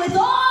of it with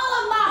all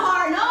of my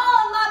heart and all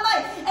of my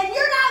might. And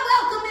you're not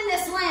welcome in this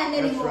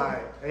anymore.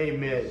 right.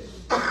 Amen.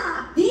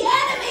 The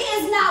enemy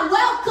is not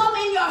welcome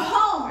in your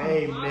home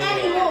Amen.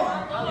 anymore.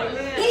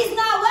 He's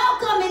not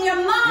welcome in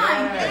your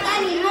mind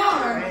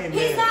anymore. Amen.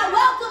 He's not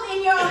welcome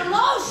in your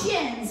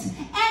emotions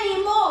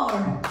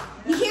anymore.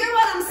 You hear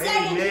what I'm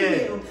saying to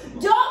you?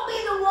 Don't be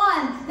the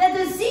one that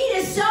the seed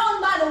is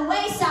sown by the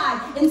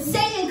wayside and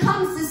Satan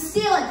comes to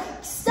steal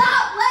it.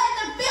 Stop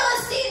letting the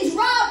Philistines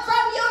rob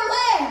from your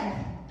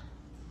land.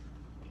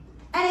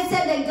 And it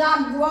said that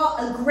God wrought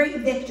a great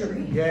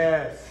victory.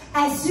 Yes.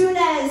 As soon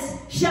as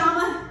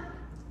Shammah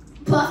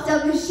puffed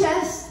up his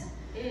chest,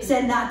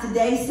 said, "Not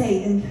today,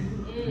 Satan.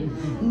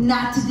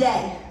 Not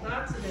today.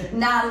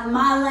 Not in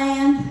my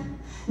land.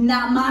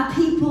 Not my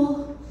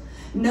people.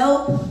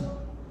 Nope.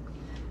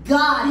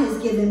 God has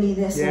given me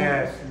this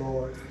land." Yes,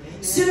 Lord.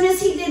 As soon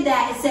as he did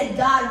that, it said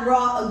God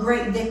wrought a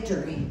great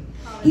victory.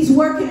 He's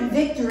working a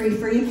victory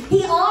for you.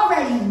 He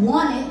already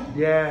won it.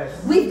 Yes.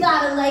 We've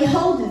got to lay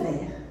hold of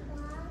it.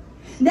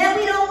 Then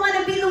we don't want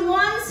to be the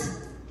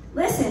ones.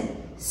 Listen,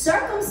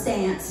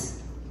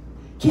 circumstance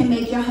can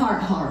make your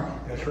heart hard.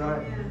 That's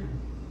right.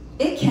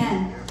 It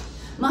can.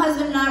 My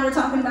husband and I were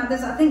talking about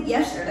this, I think,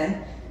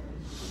 yesterday.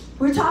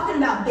 We're talking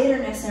about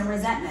bitterness and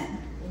resentment.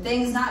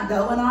 Things not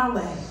going our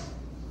way.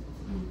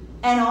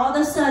 And all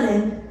of a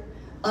sudden,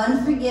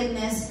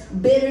 unforgiveness,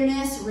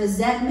 bitterness,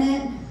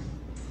 resentment,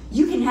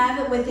 you can have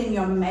it within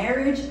your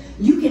marriage.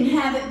 You can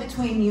have it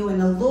between you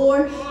and the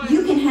Lord.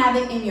 You can have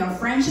it in your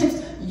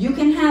friendships. You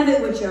can have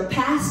it with your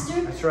pastor.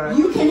 That's right.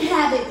 You can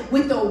have it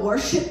with the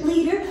worship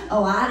leader.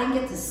 Oh, I didn't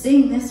get to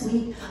sing this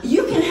week.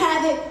 You can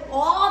have it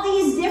all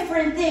these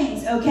different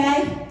things,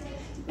 okay?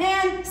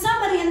 Man,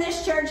 somebody in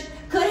this church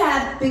could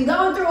have been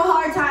going through a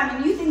hard time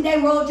and you think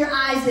they rolled your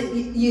eyes at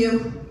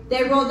you.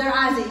 They rolled their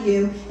eyes at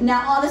you, and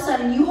now all of a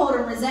sudden you hold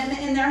a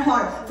resentment in their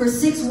heart for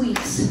 6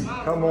 weeks.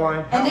 Come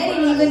on. And they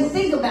didn't even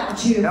think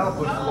about you.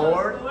 Help us,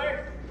 Lord.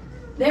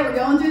 They were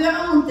going through their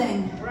own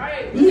thing.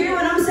 Right. You hear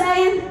what I'm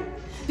saying?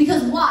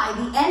 Because why?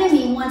 The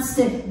enemy wants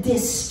to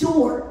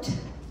distort.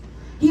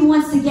 He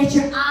wants to get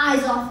your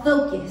eyes off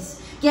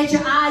focus. Get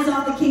your eyes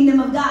off the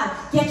kingdom of God.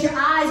 Get your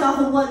eyes off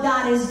of what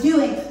God is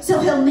doing. So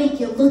he'll make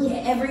you look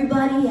at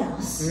everybody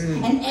else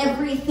and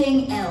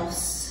everything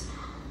else.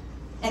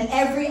 And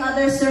every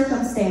other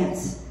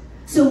circumstance.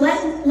 So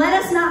let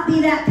us not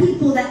be that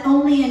people that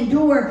only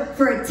endure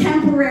for a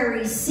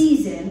temporary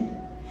season.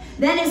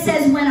 Then it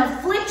says when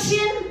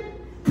affliction,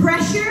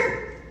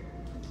 pressure.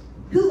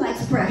 Who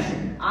likes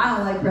pressure? I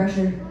don't like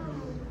pressure.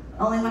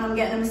 Only when I'm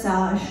getting a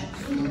massage.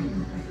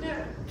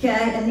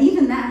 Okay, and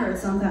even that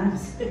hurts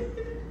sometimes.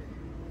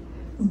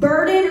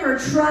 Burden or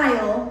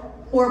trial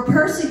or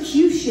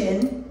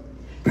persecution.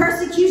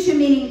 Persecution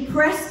meaning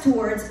pressed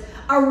towards.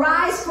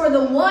 Arise for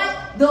the what?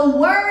 The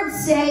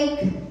word's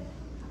sake.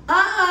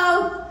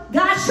 Uh-oh.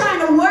 God's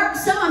trying to work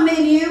something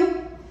in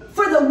you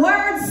for the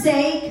word's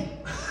sake.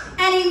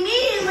 And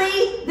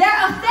immediately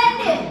they're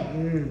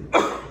offended.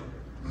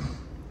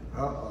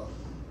 Uh-oh.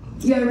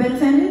 You ever been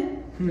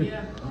offended?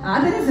 Yeah.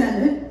 I've been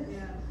offended.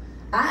 Yeah.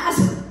 I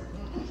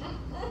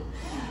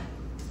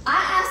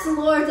asked the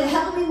Lord to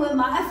help me with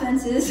my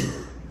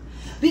offenses.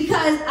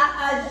 Because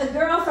a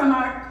girl from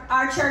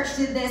our church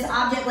did this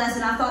object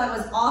lesson. I thought it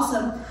was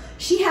awesome.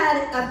 She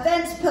had a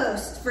fence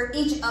post for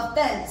each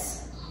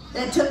offense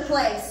that took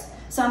place.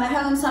 Some at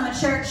home, some at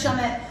church, some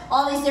at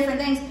all these different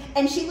things.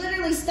 And she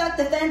literally stuck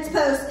the fence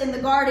post in the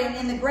garden,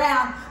 in the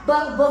ground.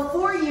 But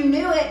before you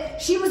knew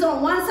it, she was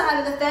on one side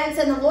of the fence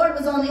and the Lord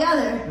was on the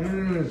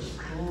other.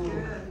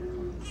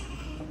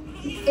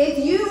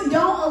 If you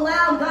don't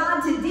allow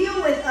God to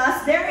deal with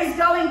us, there is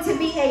going to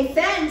be a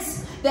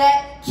fence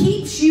that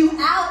keeps you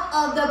out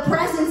of the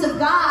presence of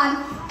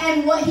God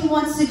and what he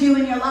wants to do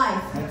in your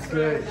life. That's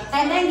good.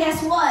 And then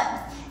guess what?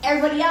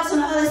 Everybody else on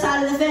the other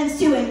side of the fence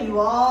too, and you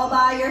all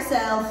by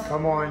yourself.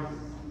 Come on.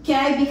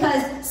 Okay?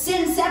 Because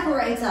sin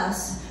separates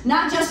us.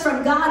 Not just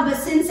from God, but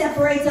sin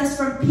separates us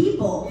from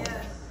people.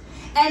 Yes.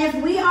 And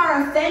if we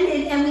are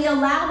offended and we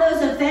allow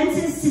those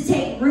offenses to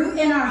take root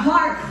in our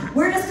heart,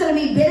 we're just going to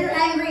be bitter,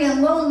 angry,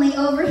 and lonely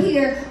over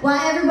here while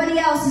everybody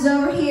else is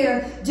over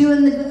here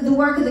doing the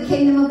work of the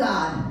kingdom of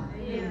God.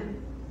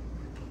 Amen.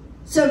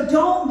 So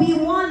don't be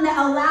one that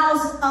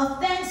allows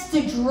offense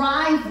to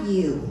drive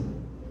you.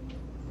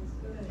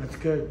 That's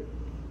good.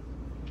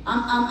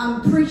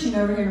 I'm preaching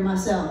over here to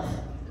myself.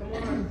 Come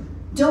on.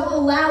 Don't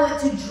allow it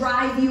to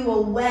drive you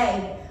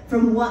away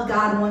from what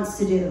God wants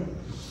to do.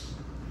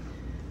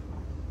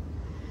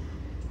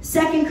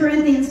 2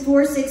 Corinthians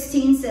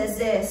 4:16 says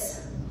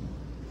this,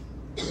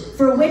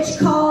 for which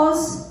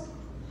cause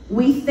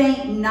we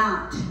faint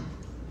not.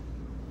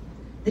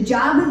 The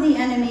job of the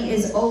enemy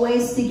is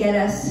always to get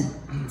us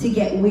to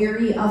get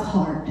weary of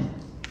heart.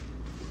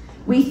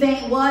 We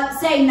faint what?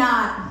 Say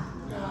not.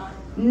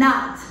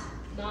 Not.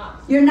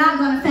 You're not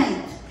going to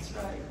faint. That's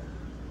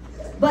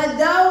right. But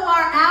though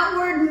our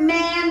outward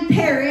man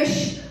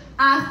perish,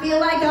 I feel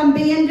like I'm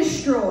being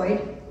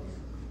destroyed.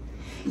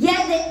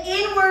 Yet the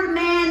inward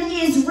man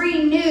is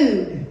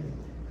renewed.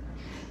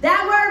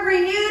 That word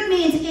renewed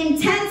means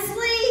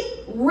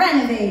intensely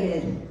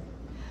renovated.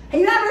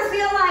 You ever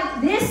feel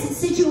like this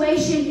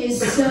situation is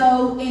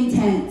so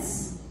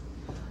intense?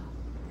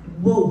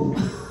 Whoa.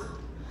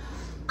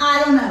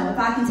 I don't know if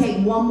I can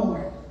take one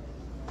more.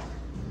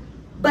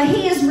 But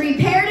he is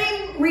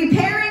repairing,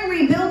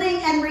 rebuilding,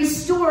 and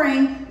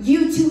restoring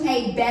you to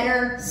a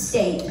better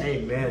state.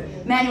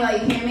 Amen. Manuel,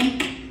 you hear me?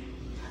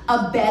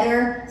 A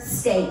better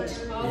state.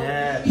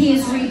 Yes. He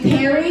is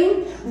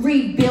repairing,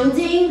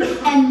 rebuilding,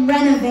 and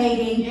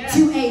renovating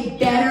to a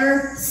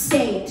better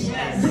state.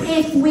 Yes.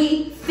 If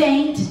we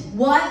faint,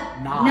 what?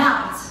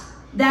 Not.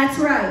 That's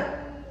right.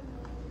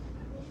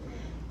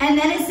 And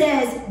then it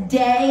says,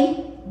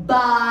 day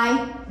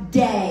by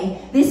day.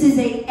 This is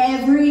a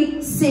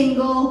every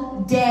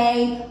single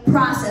day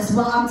process.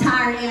 Well, I'm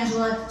tired,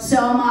 Angela. So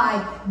am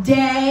I.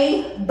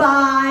 Day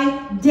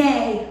by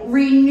day,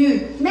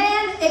 renewed.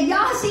 Man, if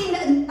y'all seen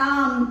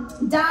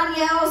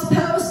Danielle's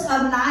post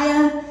of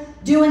Naya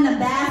doing the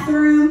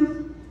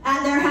bathroom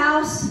at their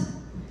house,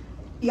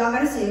 y'all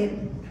gotta see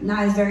it.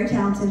 Naya's very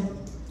talented.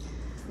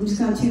 I'm just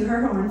gonna toot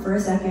her horn for a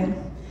second.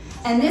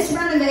 And this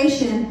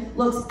renovation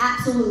looks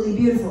absolutely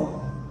beautiful.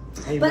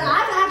 Amen. But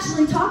I've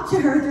actually talked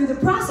to her through the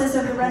process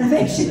of the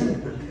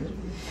renovation.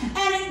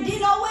 And it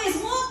didn't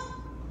always look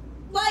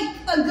like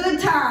a good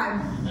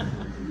time.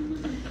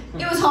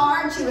 It was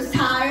hard. She was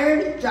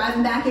tired,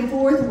 driving back and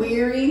forth,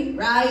 weary,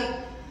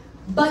 right?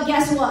 But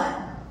guess what?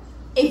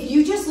 If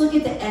you just look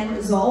at the end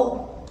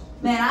result,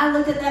 man, I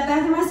looked at that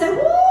bathroom, I said,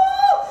 woo!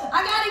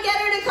 I gotta get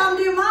her to come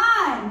do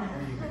mine.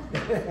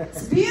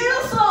 It's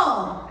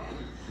beautiful.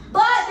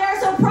 But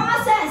there's a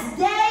process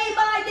day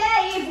by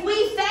day. If we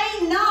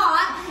faint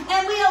not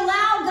and we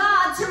allow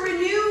God to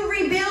renew,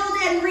 rebuild,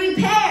 and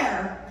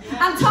repair.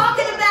 I'm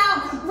talking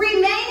about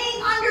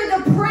remaining under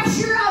the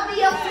pressure of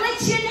the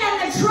affliction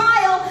and the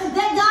trial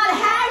that God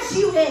has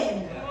you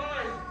in.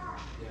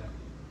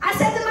 I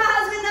said to my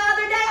husband the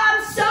other day,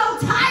 I'm so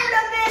tired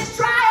of this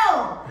trial.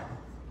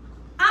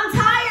 I'm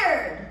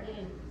tired.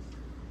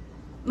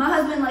 My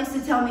husband likes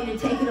to tell me to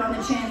take it on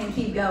the chin and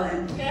keep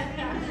going.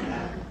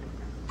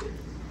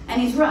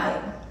 And he's right,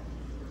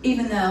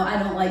 even though I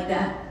don't like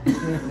that.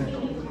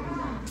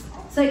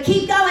 So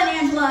keep going,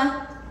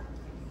 Angela.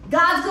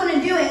 God's going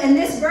to do it. And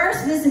this verse,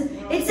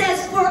 it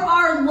says, for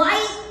our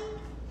light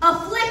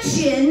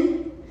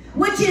affliction,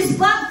 which is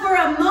but for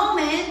a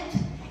moment,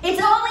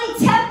 it's only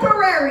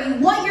temporary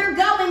what you're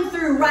going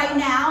through right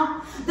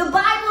now. The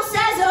Bible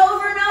says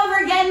over and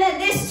over again that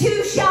this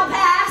too shall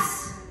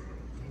pass.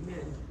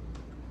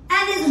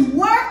 And is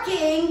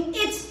working,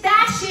 it's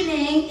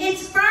fashioning,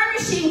 it's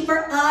furnishing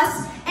for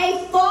us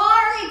a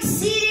far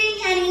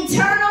exceeding and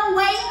eternal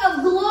weight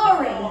of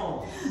glory.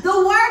 The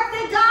work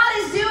that God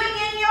is doing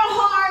in your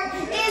heart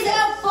is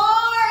a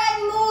far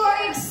and more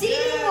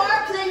exceeding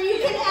work than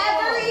you can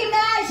ever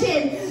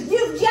imagine.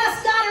 You've just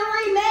got to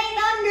remain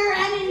under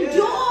and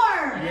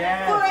endure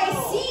for a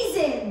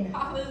season.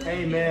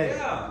 Amen.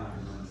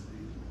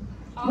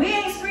 We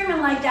ain't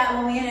screaming like that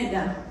when we in it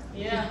though.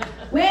 Yeah.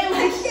 We ain't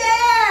like,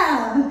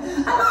 yeah.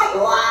 I'm like,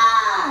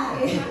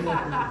 why?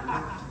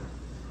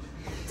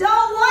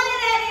 Don't want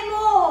it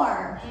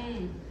anymore.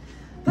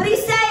 But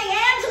he's saying,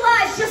 Angela,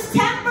 it's just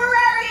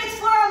temporary. It's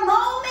for a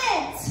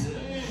moment.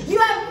 You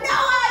have no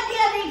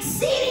idea the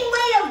exceeding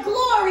weight of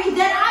glory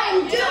that I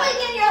am doing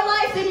in your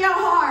life, in your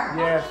heart.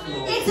 Yes,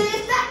 Lord. It's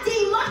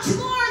affecting much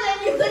more than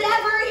you could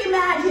ever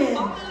imagine.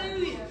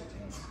 Hallelujah.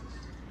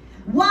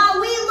 While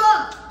we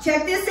look,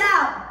 check this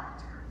out.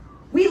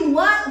 We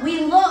look.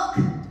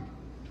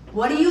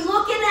 What are you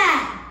looking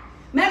at?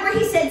 Remember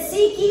he said,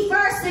 seek ye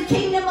first the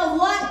kingdom of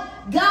what?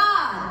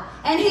 God.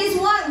 And his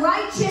what?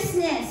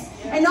 Righteousness.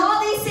 And all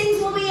these things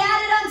will be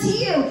added unto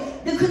you.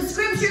 The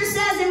scripture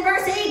says in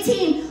verse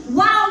 18,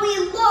 while we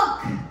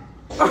look.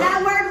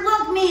 That word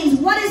look means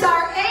what is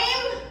our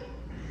aim?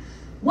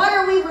 What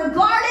are we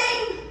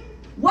regarding?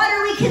 What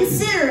are we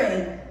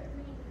considering?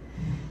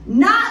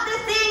 Not the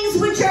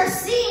things which are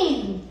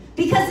seen.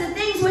 Because the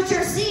things which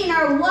are seen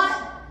are what?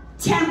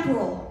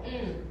 Temporal.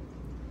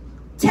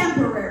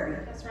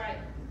 Temporary. That's right.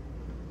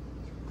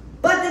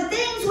 But the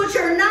things which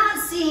are not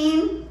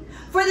seen,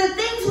 for the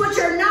things which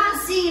are not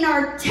seen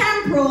are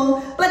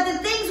temporal, but the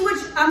things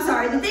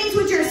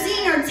which are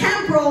seen are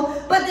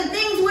temporal, but the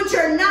things which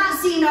are not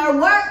seen are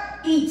what?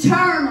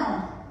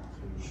 Eternal.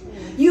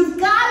 You've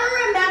got to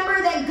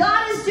remember that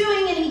God is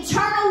doing an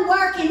eternal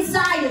work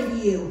inside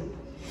of you.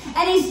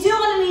 And he's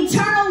doing an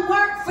eternal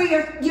work for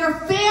your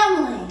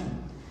family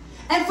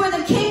and for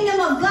the kingdom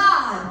of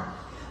God.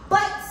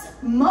 But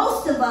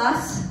most of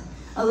us,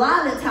 a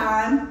lot of the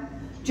time,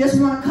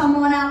 just want to come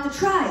on out the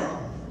trial.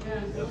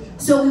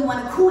 So we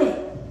want to quit.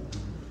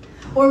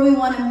 Or we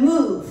want to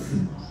move.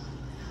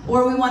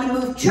 Or we want to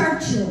move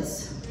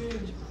churches.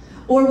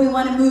 Or we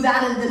want to move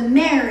out of the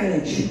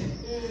marriage.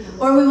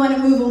 Or we want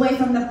to move away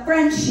from the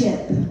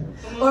friendship.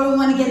 Or we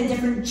want to get a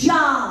different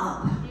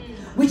job.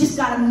 We just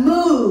got to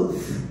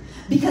move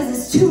because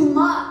it's too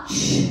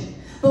much.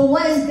 But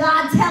what is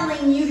God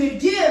telling you to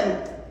do?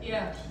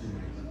 Yeah.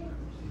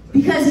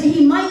 Because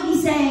he might be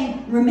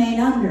saying, remain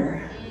under.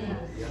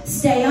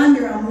 Stay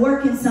under. I'm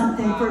working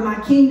something for my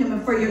kingdom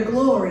and for your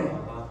glory.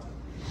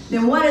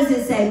 Then what does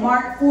it say?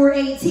 Mark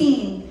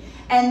 4:18.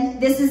 And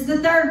this is the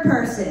third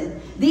person.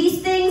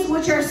 These things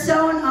which are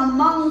sown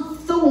among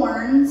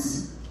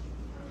thorns,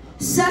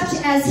 such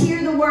as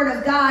hear the word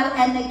of God,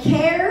 and the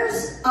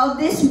cares of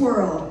this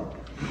world,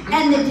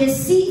 and the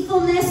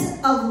deceitfulness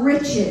of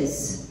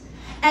riches,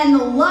 and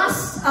the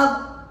lust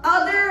of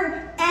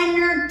other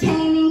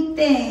entertaining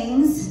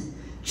things,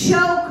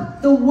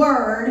 choke the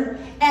word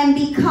and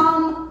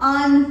become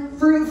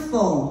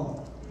unfruitful.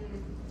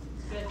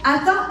 I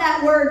thought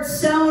that word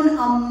sown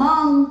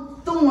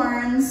among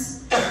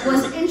thorns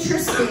was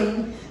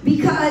interesting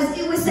because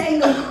it was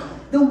saying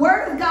the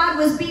word of God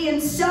was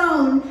being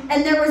sown,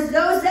 and there was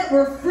those that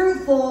were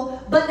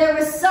fruitful, but there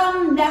was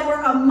some that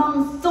were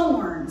among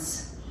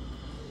thorns.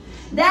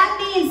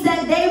 That means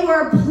that they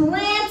were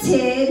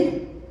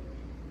planted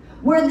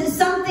where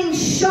something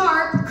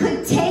sharp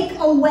could take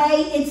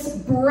away its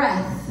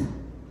breath.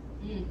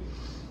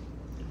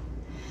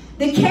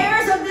 The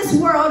cares of this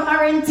world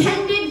are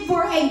intended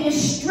for a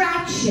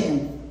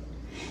distraction.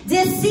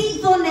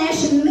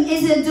 Deceitfulness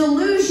is a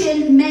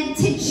delusion meant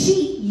to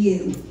cheat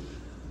you.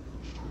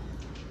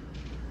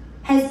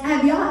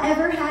 Have y'all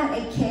ever had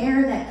a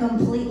care that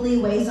completely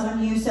weighs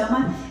on you so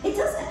much? It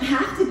doesn't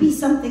have to be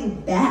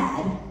something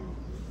bad.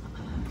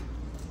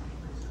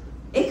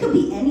 It could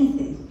be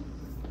anything.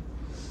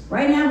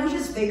 Right now, we're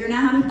just figuring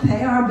out how to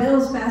pay our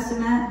bills, Pastor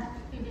Matt.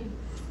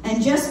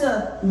 And just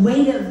the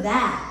weight of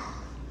that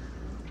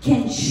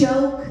can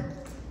choke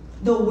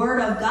the word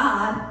of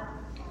God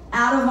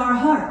out of our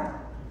heart.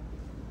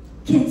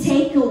 Can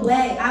take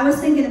away. I was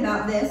thinking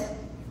about this.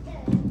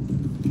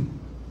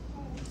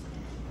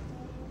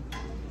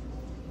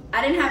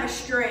 I didn't have a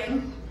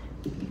string,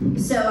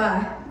 so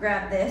I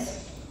grabbed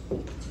this.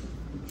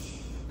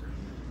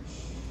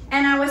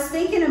 And I was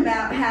thinking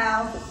about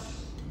how,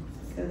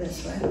 let's go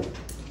this way.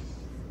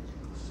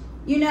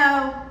 You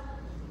know,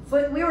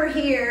 if we were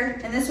here,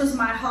 and this was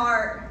my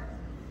heart,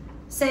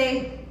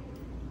 say,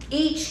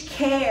 each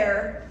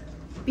care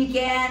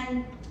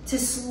began to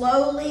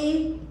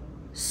slowly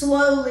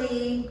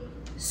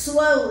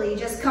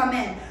just come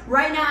in.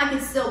 Right now I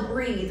can still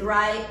breathe,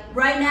 right?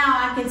 Right now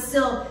I can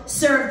still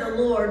serve the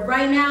Lord.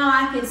 Right now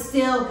I can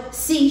still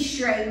see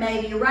straight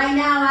maybe. Right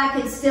now I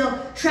can still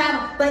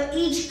travel. But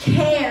each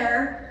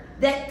care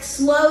that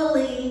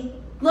slowly,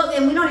 look,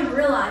 and we don't even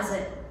realize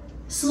it,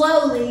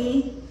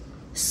 slowly,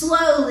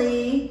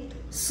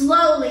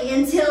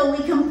 until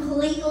we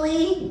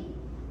completely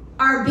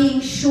are being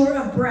short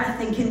of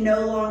breath and can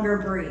no longer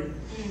breathe.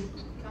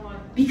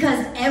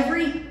 Because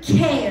every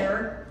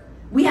care,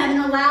 we haven't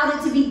allowed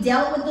it to be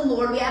dealt with the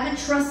Lord. We haven't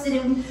trusted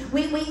Him.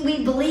 We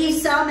believe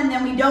some and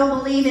then we don't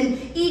believe. And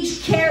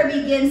each care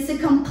begins to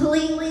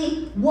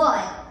completely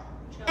what?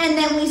 And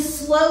then we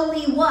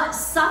slowly what?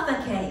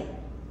 Suffocate.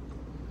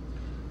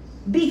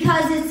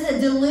 Because it's a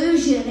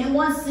delusion. It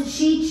wants to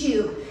cheat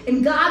you.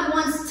 And God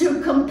wants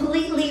to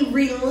completely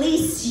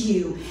release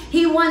you.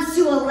 He wants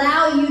to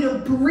allow you to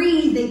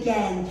breathe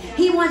again.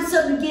 He wants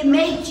to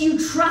make you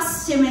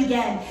trust Him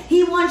again.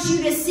 He wants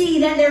you to see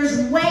that there's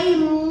way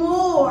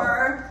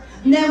more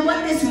than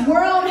what this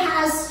world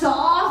has to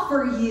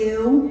offer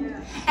you.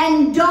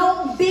 And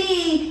don't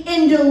be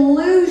in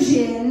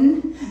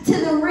delusion to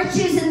the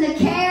riches and the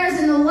cares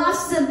and the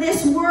lusts of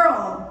this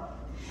world.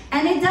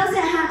 And it doesn't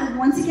have,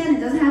 once again, it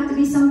doesn't have to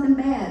be something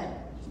bad.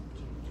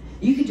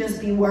 You could just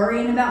be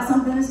worrying about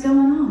something that's going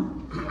on.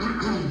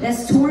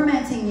 That's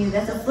tormenting you,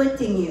 that's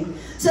afflicting you.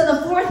 So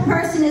the fourth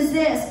person is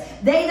this.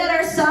 They that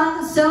are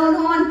sown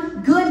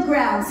on good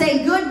ground.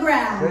 Say good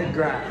ground. Good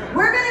ground.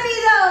 We're going to be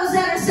those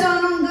that are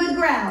sown on good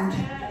ground.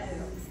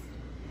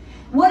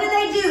 What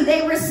do?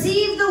 They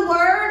receive the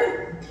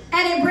word,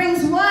 and it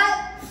brings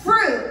what?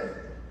 Fruit.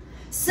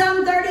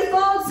 Some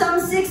 30-fold,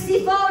 some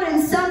 60-fold,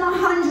 and some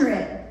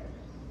 100.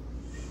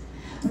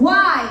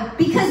 Why?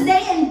 Because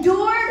they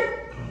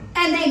endured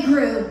and they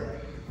grew.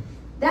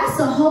 That's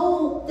the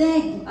whole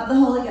thing of the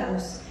Holy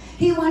Ghost.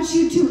 He wants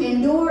you to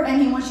endure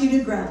and He wants you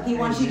to grow. He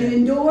wants you to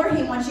endure.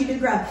 He wants you to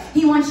grow.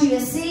 He wants you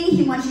to see.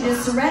 He wants you to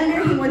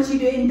surrender. He wants you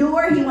to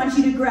endure. He wants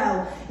you to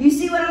grow. You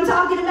see what I'm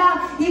talking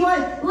about?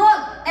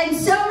 Look, and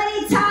so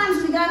many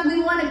times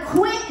we want to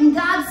quit, and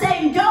God's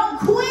saying, don't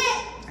quit.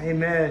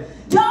 Amen.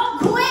 Don't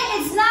quit.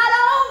 It's not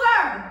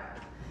over.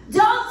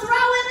 Don't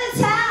throw in the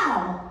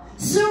towel.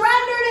 Surrender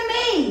to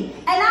me,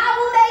 and I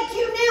will make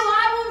you new.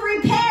 I will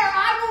repair.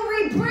 I will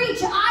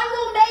re-preach. I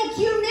will make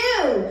you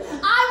new.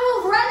 I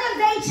will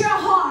renovate your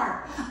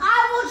heart. I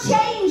will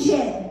change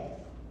it.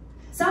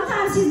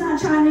 Sometimes He's not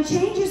trying to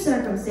change your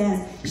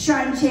circumstance. He's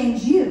trying to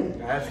change you.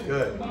 That's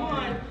good. Come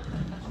on.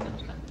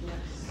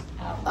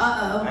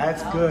 Uh-oh.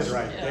 That's good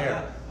right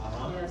there.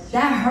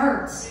 That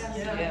hurts.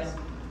 Yes.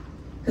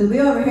 Because we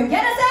over here,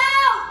 get us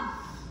out!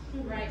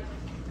 Right.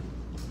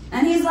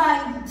 And He's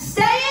like,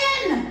 stay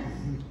in.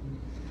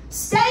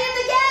 Stay in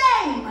the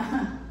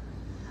game.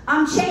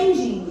 I'm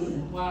changing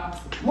you. Wow.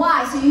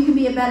 Why? So you can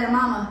be a better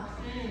mama.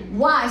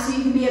 Why? So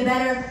you can be a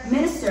better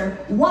minister.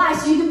 Why?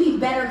 So you can be a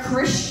better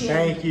Christian.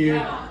 Thank you.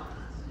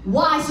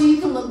 Why? So you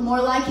can look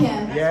more like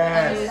Him.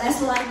 Yes.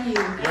 Less like you.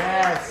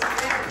 Yes.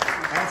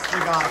 That's We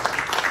got it.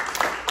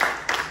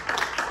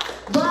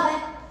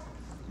 But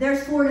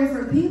there's 4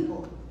 different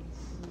people.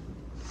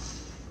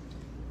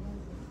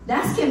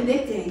 That's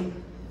convicting.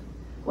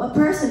 What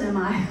person am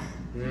I?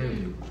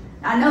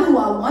 I know who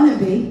I want to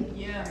be.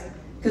 Yeah.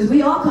 Because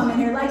we all come in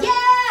here like, yeah,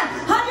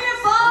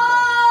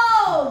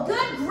 100-fold,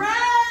 good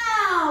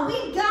ground,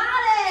 we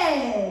got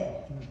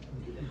it.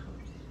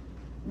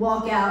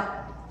 Walk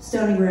out,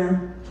 stony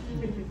ground,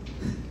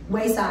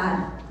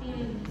 wayside,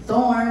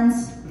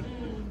 thorns.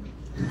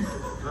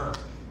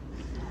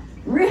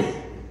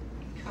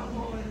 Come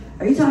on.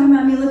 Are you talking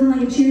about me looking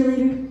like a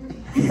cheerleader?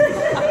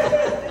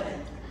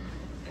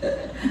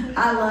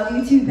 I love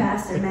you too,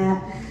 Pastor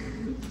Matt.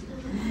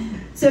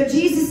 So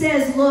Jesus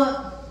says,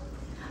 look,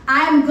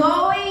 I'm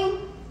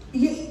going,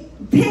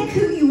 pick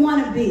who you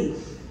want to be.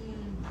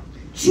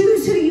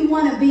 Choose who you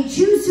want to be.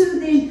 Choose who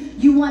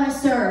you want to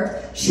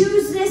serve.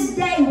 Choose this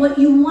day what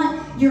you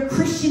want your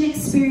Christian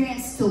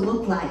experience to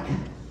look like.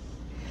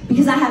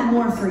 Because I have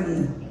more for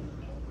you.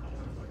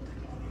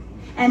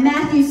 And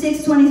Matthew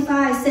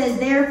 6:25 says,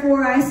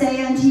 therefore I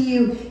say unto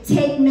you,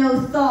 take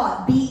no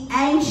thought. Be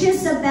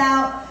anxious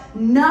about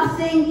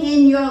nothing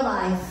in your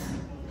life.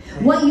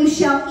 What you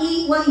shall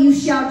eat, what you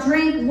shall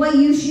drink, what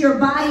your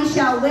body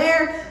shall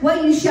wear,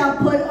 what you shall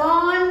put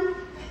on.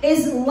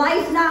 Is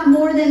life not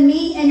more than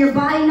meat and your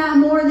body not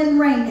more than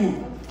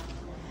raiment?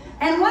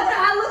 And whether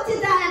I looked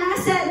at that and I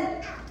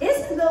said,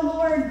 isn't the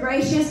Lord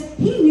gracious?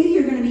 He knew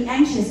you're going to be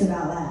anxious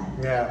about that.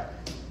 Yeah.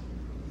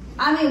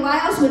 I mean, why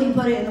else would he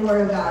put it in the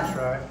Word of God? That's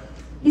right.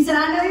 He said,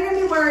 I know you're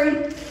going to be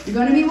worried. You're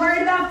going to be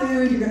worried about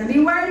food. You're going to be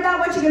worried about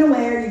what you're going to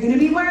wear. You're going to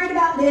be worried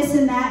about this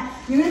and that.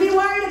 You're going to be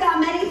worried about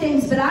many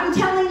things. But I'm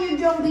telling you,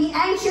 don't be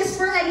anxious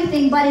for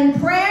anything. But in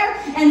prayer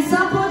and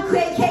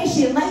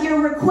supplication, let your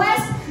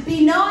requests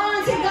be known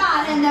unto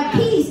God. And the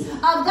peace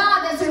of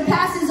God that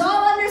surpasses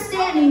all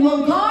understanding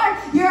will guard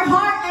your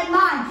heart and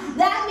mind.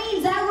 That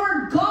means that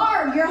word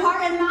guard your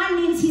heart and mind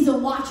means he's a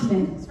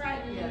watchman. That's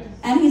right. Yes.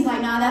 And he's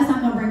like, no, that's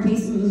not going to bring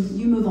peace.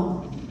 You move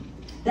on.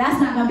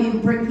 That's not going to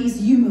bring peace.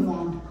 You move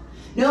on.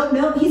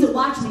 Nope. He's a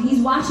watchman.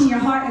 He's watching your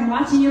heart and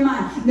watching your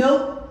mind.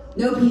 Nope.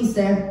 No peace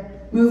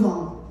there. Move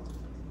on.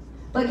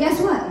 But guess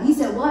what? He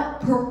said,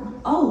 what?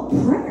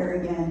 Prayer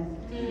again.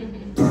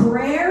 Mm-hmm.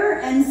 Prayer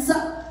and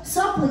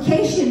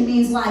supplication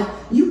means like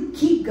you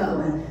keep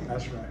going.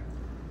 That's right.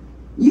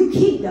 You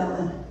keep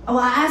going. Oh,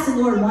 I asked the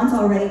Lord once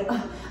already. I've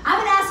been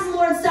asking the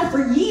Lord stuff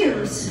for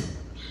years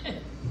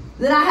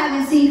that I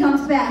haven't seen come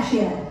to pass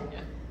yet.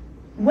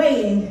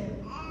 Waiting.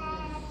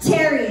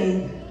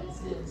 Tarrying.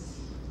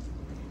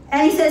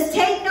 And he says,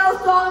 take no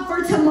thought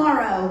for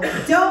tomorrow.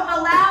 Don't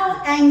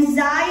allow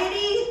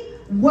anxiety,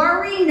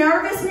 worry,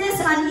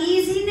 nervousness,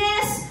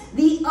 uneasiness,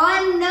 the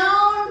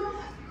unknown,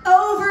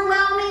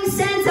 overwhelming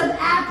sense of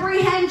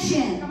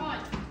apprehension.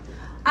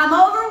 I'm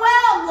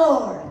overwhelmed,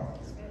 Lord.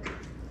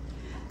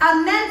 A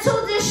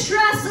mental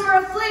distress or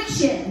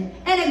affliction,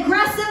 an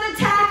aggressive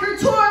attack or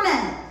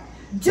torment.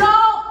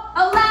 Don't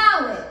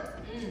allow it.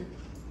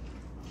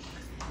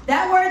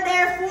 That word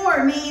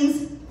therefore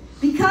means,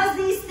 because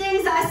these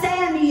things I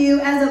say unto you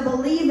as a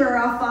believer,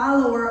 a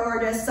follower, or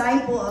a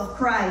disciple of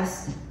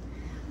Christ.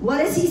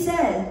 What has he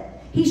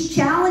said? He's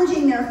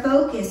challenging their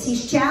focus.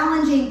 He's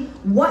challenging,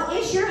 what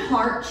is your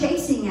heart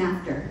chasing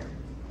after?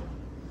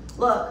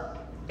 Look,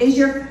 is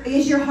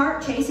your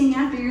heart chasing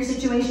after your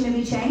situation to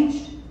be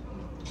changed?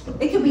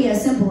 It could be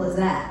as simple as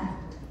that.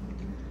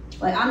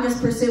 Like, I'm just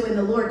pursuing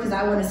the Lord because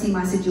I want to see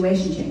my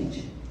situation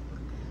change.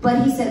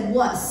 But he said,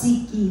 what?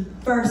 Seek ye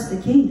first the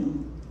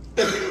kingdom.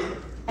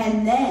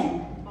 And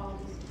then,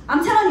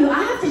 I'm telling you,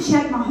 I have to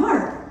check my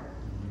heart.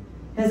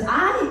 Because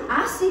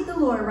I seek the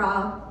Lord,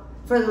 Rob,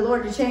 for the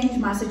Lord to change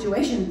my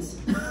situations.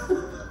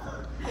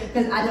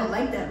 Because I don't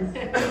like them.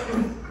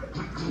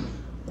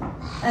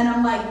 And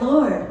I'm like,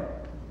 Lord,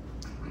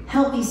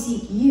 help me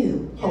seek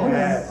you. Hold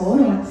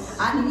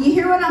on. You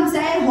hear what I'm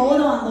saying? Hold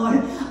on,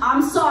 Lord.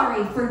 I'm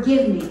sorry.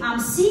 Forgive me. I'm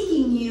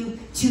seeking you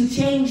to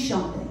change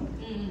something.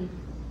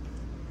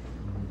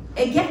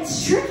 It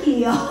gets tricky,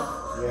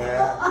 y'all.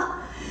 Yeah.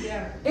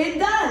 It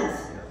does.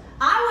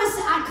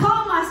 I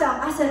called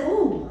myself. I said,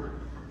 ooh,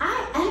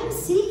 I am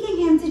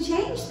seeking him to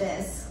change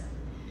this.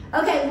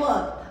 Okay,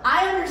 look,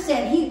 I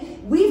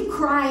understand. We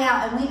cry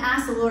out and we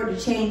ask the Lord to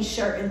change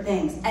certain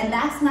things. And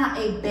that's not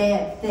a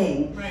bad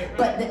thing. Right.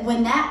 But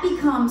when that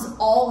becomes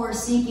all we're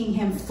seeking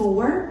him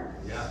for,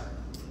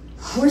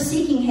 we're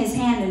seeking his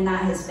hand and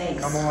not his face.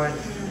 Come on.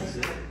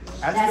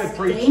 That's good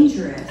preaching.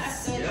 dangerous.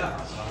 That's it.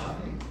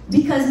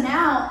 Because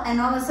now,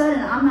 and all of a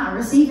sudden, I'm not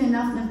receiving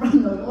nothing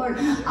from the Lord.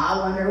 I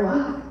wonder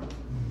why.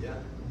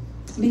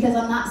 Because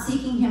I'm not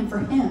seeking him for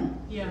him.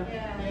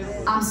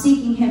 I'm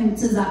seeking him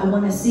because I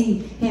want to see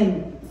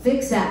him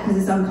fix that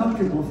because it's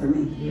uncomfortable for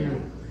me.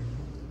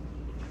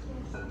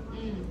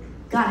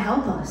 God,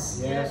 help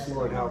us. Yes,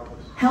 Lord, help us.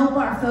 Help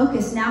our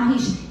focus. Now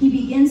he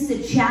begins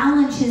to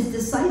challenge his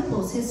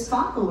disciples, his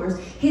followers,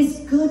 his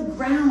good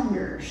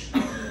grounders.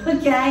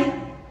 Okay?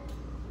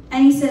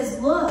 And he says,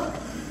 look,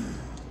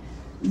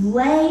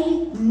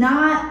 Lay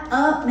not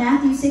up,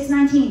 Matthew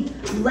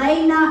 6:19.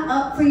 Lay not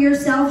up for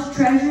yourselves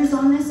treasures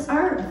on this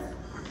earth,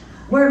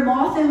 where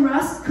moth and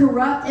rust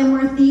corrupt and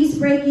where thieves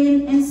break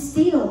in and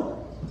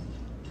steal.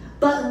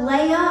 But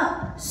lay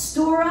up,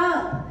 store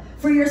up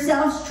for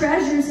yourselves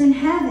treasures in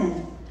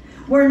heaven,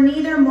 where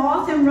neither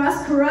moth and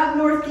rust corrupt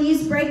nor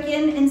thieves break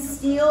in and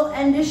steal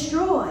and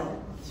destroy.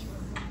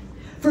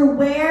 For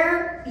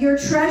where your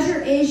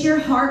treasure is, your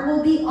heart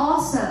will be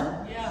also.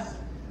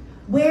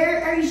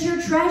 Where is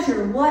your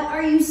treasure? What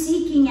are you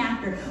seeking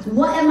after?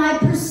 What am I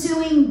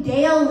pursuing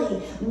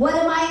daily? What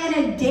am I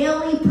in a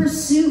daily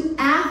pursuit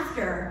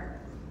after?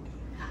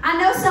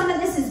 I know some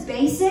of this is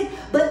basic,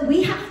 but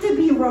we have to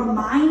be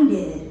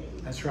reminded.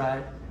 That's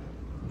right.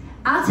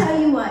 I'll tell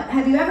you what.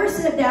 Have you ever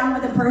sat down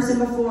with a person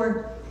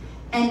before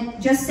and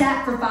just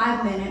sat for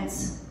 5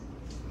 minutes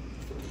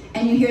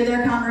and you hear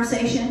their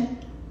conversation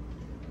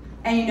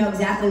and you know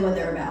exactly what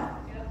they're about?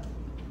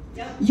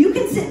 You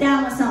can sit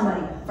down with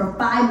somebody for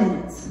 5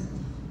 minutes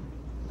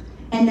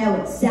and know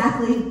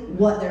exactly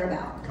what they're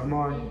about. Come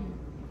on.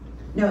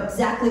 Know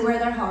exactly where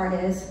their heart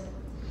is.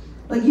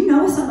 Like, you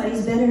know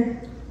somebody's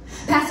bitter.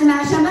 Pastor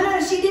Matt,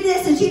 she did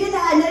this and she did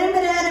that, and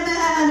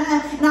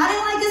I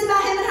didn't like this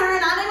about him and her,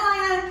 and I didn't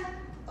like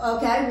that.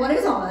 Okay, what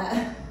is all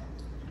that?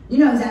 You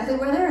know exactly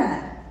where they're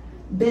at.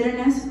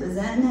 Bitterness,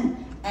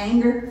 resentment,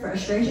 anger,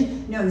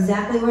 frustration. You know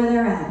exactly where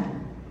they're at.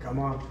 Come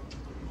on.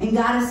 And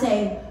God is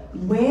saying,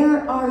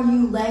 where are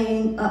you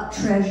laying up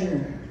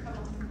treasure?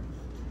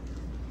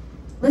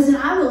 Listen,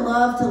 I would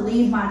love to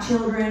leave my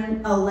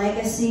children a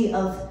legacy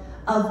of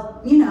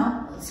you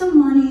know, some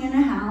money in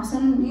a house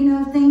and, you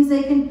know, things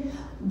they can,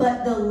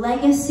 but the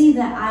legacy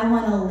that I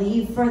want to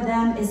leave for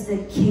them is the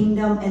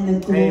kingdom and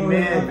the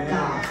glory of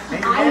God.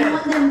 Amen. I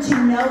want them to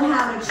know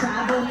how to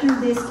travel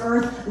through this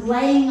earth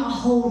laying a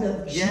hold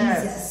of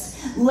Jesus.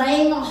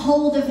 Laying a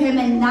hold of him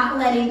and not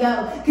letting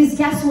go. Because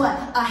guess what?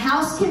 A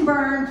house can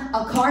burn,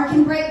 a car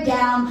can break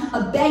down,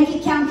 a bank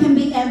account can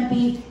be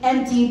empty.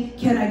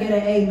 Can I get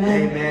an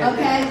amen?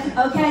 Amen.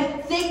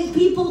 Okay?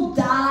 People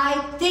die.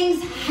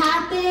 Things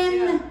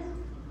happen.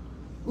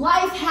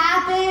 Life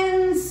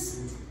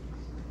happens.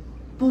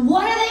 But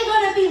what are they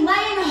going to be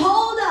laying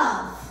hold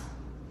of?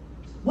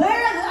 Where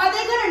are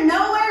they going to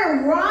know where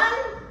to run?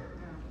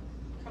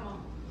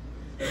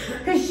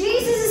 Because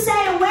Jesus is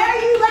saying, where are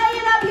you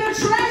laying up your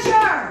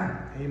treasure?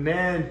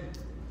 Amen.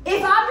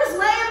 If I'm just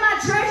laying my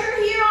treasure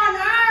here on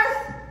earth,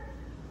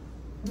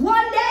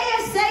 one day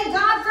if, say,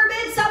 God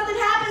forbid, something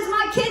happens,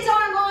 my kids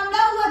aren't going to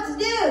know what to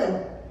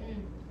do.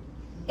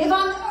 If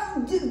I'm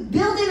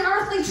building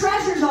earthly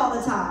treasures all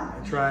the time.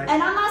 That's right.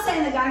 And I'm not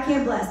saying that God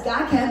can't bless.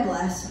 God can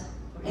bless.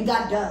 And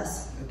God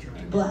does. That's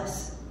right.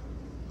 Bless.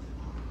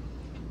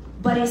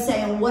 But he's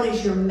saying, what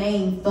is your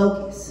main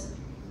focus?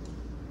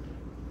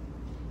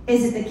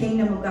 Is it the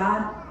kingdom of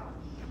God?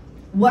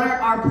 What are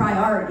our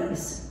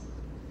priorities?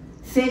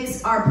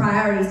 Fix our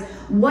priorities.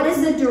 What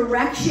is the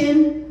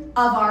direction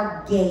of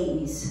our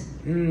gaze?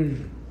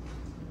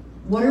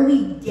 What are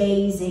we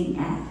gazing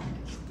at?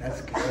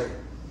 That's good.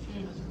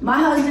 My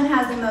husband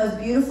has the most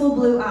beautiful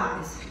blue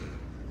eyes.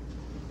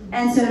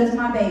 And so does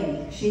my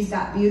baby. She's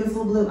got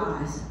beautiful blue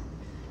eyes.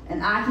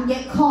 And I can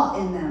get caught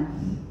in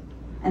them.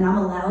 And I'm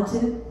allowed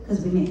to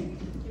because we married.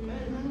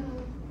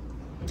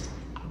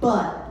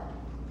 But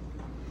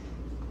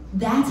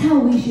that's how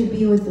we should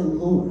be with the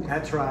Lord.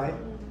 That's right.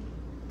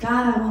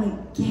 God, I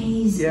want to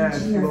gaze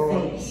into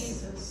your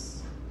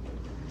face.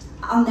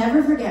 I'll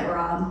never forget,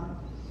 Rob.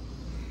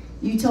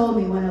 You told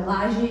me when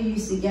Elijah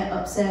used to get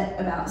upset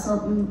about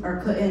something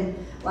or couldn't,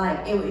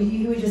 like,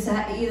 he was just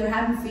either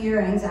having fear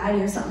or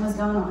anxiety or something was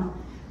going on.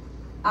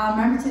 I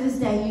remember to this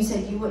day, you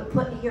said you would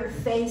put your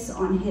face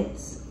on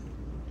his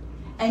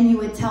and you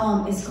would tell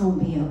him it's going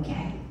to be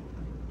okay.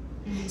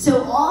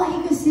 So all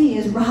he could see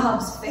is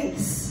Rob's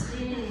face.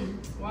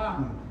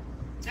 Wow,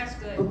 that's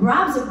good. But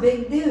Rob's a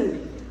big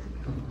dude.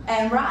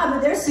 And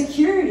Rob, there's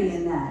security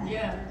in that.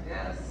 Yeah.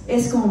 Yes.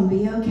 It's going to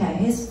be okay.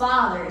 His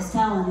father is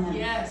telling him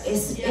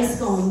it's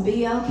going to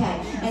be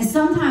okay. And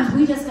sometimes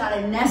we just got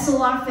to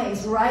nestle our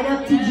face right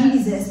up to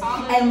Jesus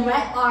and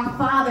let our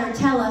Father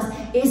tell us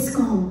it's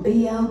going to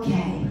be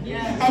okay.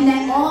 Yes.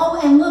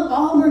 And look,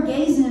 all we're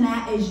gazing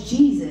at is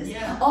Jesus.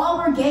 Yeah. All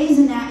we're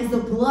gazing at is the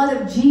blood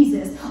of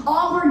Jesus.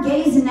 All we're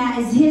gazing at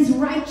is his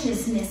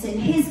righteousness and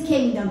his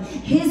kingdom,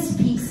 his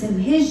peace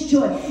and his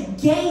joy.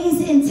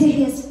 Gaze into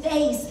his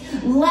face.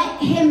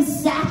 Let him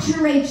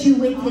saturate you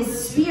with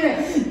his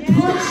spirit.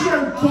 Put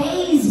your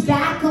gaze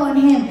back on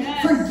him.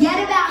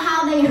 Forget about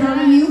how they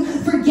hurt you.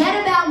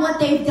 Forget about what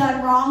they've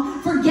done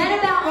wrong. Forget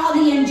about all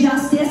the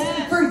injustice.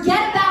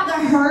 Forget about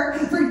the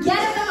hurt. Forget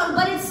about,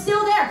 but it's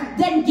still there.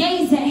 Then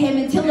gaze at him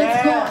until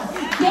it's gone.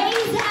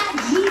 Gaze at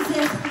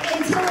Jesus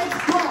until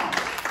it's gone.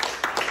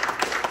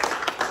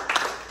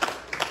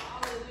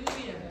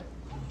 Hallelujah.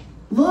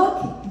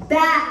 Look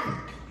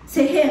back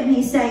to him,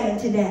 he's saying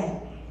today.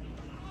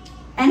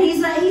 And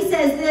he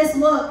says this,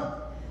 look,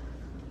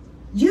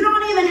 you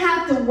don't even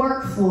have to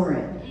work for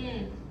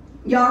it.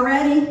 Y'all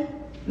ready?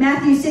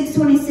 Matthew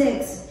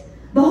 6:26.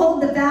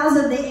 Behold the fowls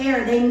of the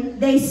air,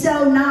 they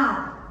sow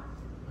not,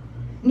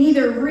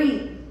 neither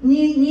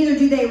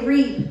do they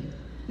reap,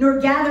 nor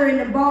gather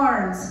into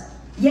barns,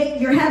 yet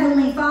your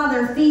heavenly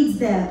Father feeds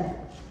them.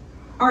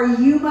 Are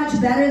you much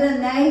better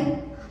than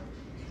they?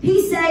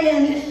 He's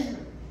saying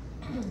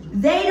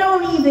they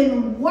don't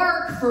even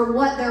work for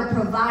what they're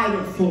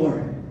provided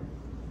for.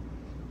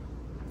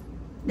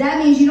 That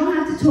means you don't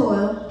have to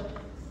toil.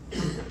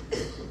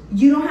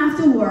 You don't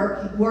have to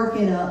work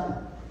it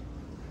up.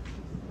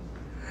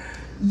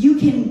 You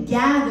can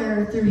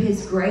gather through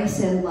his grace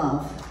and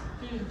love.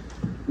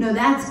 No,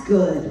 that's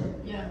good.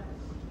 Yeah.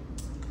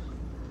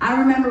 I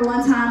remember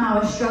one time I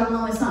was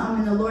struggling with something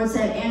and the Lord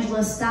said,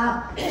 Angela,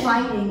 stop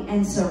fighting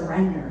and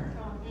surrender.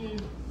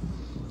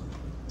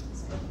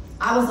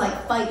 I was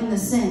like fighting the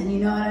sin,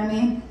 you know what I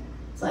mean?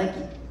 It's like,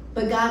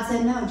 but God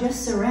said, no,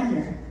 just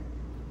surrender.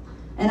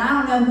 And I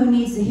don't know who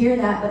needs to hear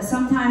that, but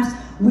sometimes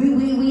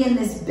we in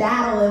this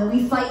battle and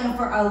we fighting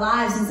for our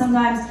lives, and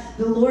sometimes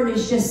the Lord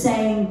is just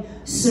saying,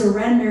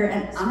 surrender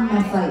and I'm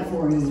going to fight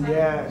for you.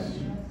 Yes.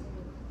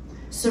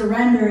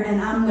 Surrender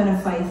and I'm going to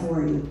fight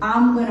for you.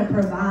 I'm going to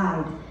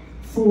provide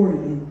for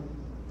you.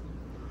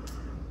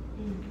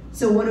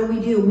 So what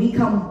do? We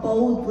come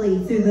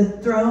boldly through the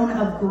throne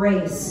of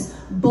grace.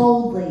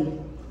 Boldly.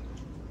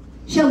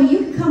 Shelby, you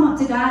can come up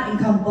to God and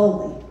come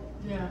boldly.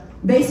 Yeah.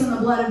 Based on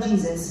the blood of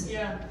Jesus.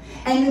 Yeah.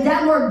 And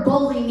that word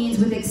boldly means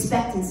with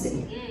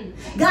expectancy.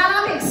 God,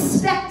 I'm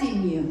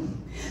expecting you.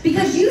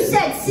 Because you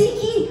said,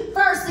 seek ye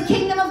first the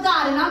kingdom of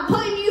God, and I'm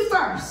putting you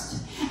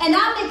first. And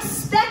I'm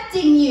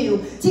expecting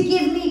you to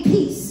give me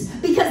peace.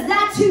 Because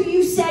that's who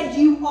you said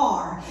you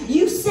are.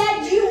 You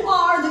said you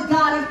are the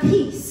God of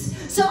peace.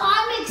 So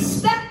I'm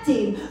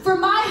expecting for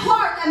my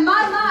heart and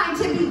my mind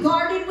to be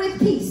guarded with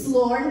peace,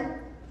 Lord.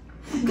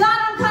 God,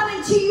 I'm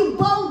coming to you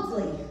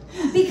boldly.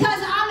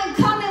 Because I'm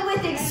coming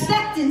with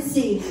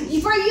expectancy.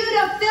 For you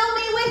to fill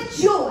me with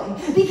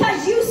joy.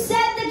 Because you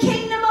said the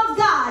kingdom of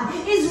God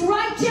is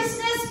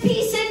righteousness,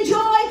 peace, and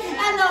joy,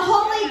 and the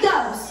Holy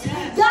Ghost.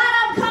 God,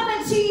 I'm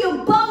coming to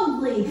you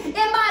boldly in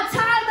my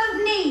time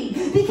of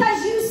need.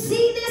 Because you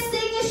see this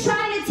thing is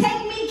trying to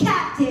take me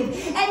captive.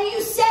 And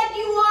you said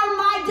you are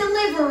my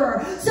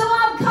deliverer. So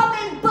I'm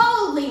coming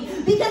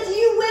boldly because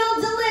you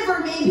will deliver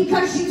me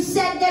because you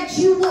said that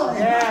you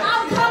would.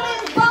 I'm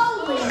coming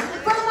boldly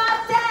for my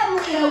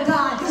family, oh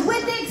God,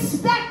 with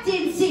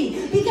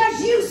expectancy,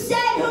 because you said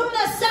whom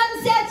the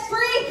Son sets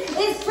free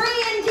is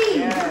free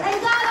indeed.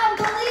 And God, I'm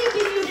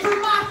believing you for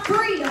my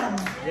freedom.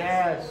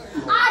 Yes.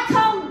 I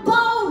come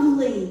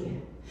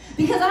boldly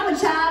because I'm a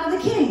child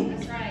of the King.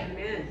 That's right.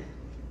 Amen.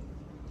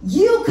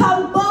 You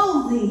come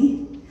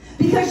boldly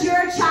because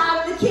you're a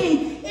child of the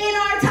King in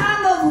our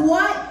time of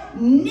what?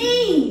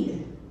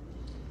 Need.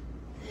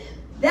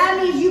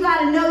 That means you got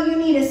to know you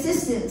need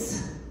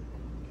assistance.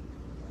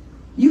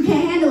 You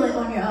can't handle it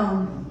on your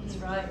own. That's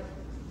right.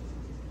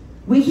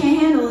 We can't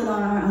handle it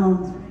on our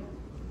own.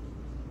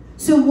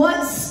 So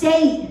what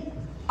state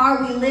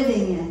are we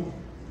living in?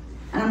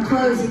 And I'm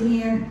closing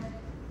here.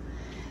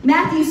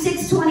 Matthew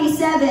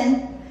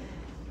 6:27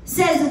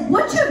 says,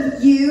 which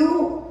of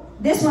you,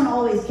 this one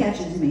always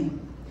catches me,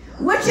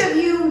 which of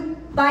you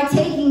by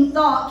taking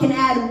thought can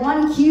add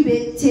 1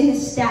 cubit to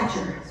his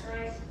stature? That's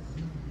right.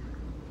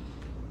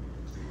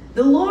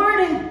 The Lord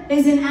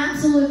is in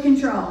absolute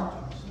control.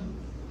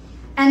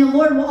 And the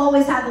Lord will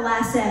always have the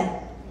last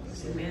say.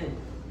 Amen.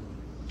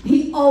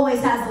 He always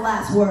has the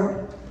last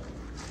word.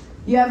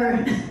 You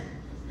ever...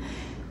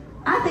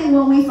 I think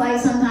when we fight,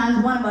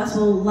 sometimes one of us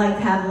will like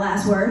to have the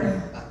last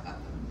word.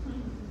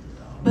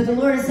 But the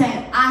Lord is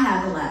saying, I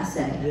have the last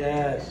say.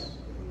 Yes.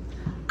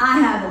 I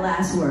have the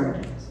last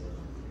word.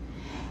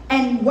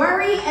 And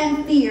worry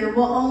and fear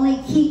will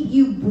only keep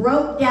you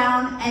broke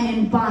down and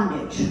in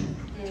bondage.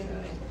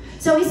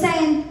 So he's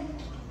saying,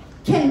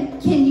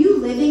 can you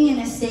living in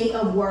a state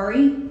of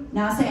worry?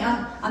 Now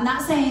I'm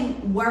not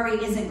saying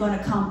worry isn't going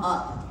to come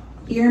up.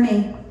 Hear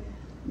me.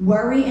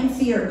 Worry and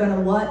fear are going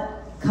to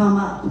what? Come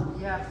up.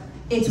 Yeah.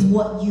 It's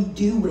what you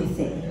do with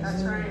it.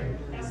 That's right.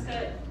 That's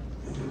good.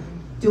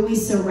 Do we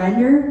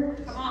surrender?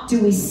 Come on.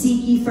 Do we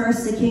seek ye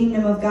first the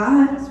kingdom of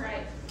God? That's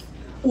right.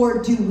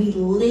 Or do we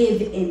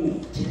live in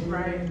it?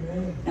 Right.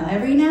 Now,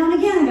 every now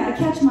and again, I got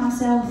to catch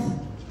myself.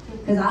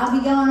 Because I'll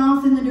be going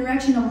off in the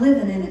direction of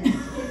living in it.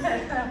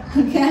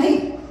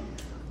 Okay?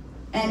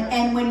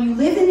 And when you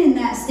living in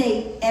that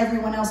state,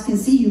 everyone else can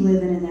see you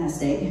living in that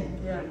state.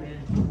 Yeah.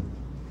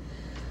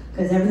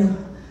 Because everyone,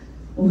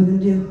 what are we going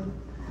to do?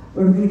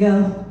 Where are we going to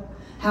go?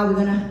 How are we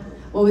going to,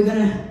 what are we going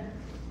to,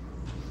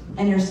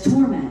 and there's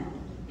torment.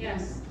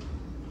 Yes.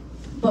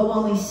 But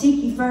when we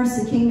seek ye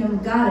first the kingdom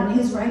of God and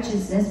his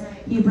righteousness,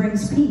 he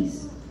brings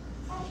peace.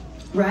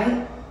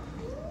 Right?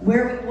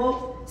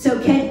 So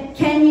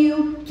can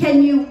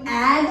you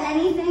add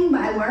anything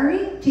by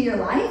worry to your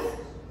life?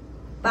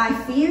 By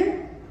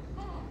fear?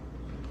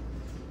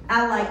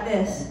 I like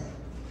this.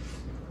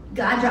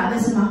 God dropped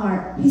this in my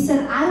heart. He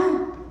said, I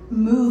don't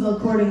move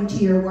according to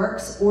your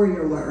works or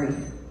your worry.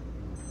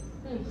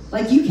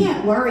 Like, you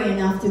can't worry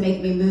enough to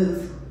make me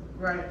move.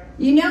 Right.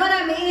 You know what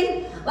I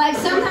mean? Like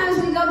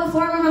sometimes we go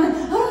before him and we're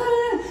like,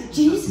 oh,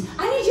 Jesus,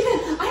 I need you to,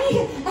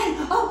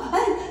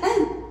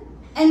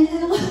 and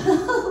the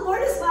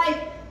Lord is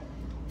like,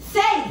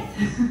 faith.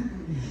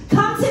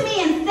 Come to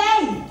me in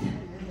faith.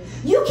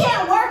 You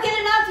can't work it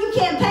enough. You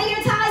can't pay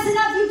your tithes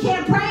enough. You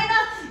can't pray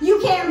enough. You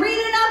can't read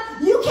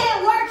enough. You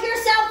can't work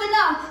yourself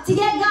enough to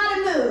get God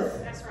to move.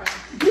 That's right.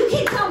 You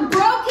can come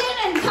broken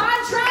and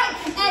contrite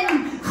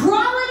and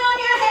crawling on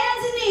your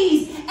hands and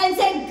knees and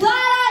say, God,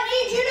 I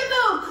need you to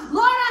move.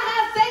 Lord, I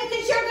have faith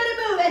that you're going to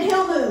move, and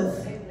he'll move.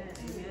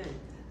 Amen.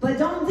 But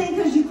don't think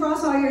because you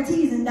cross all your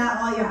T's and dot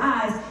all your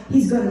I's,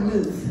 he's going to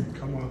move.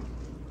 Come on.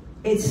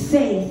 It's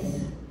faith.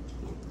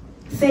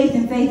 Faith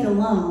and faith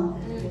alone.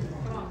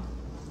 Come on.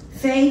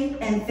 Faith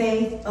and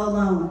faith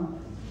alone.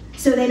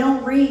 So they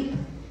don't reap.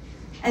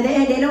 And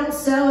they don't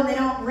sow and they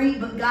don't reap,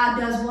 but God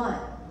does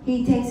what?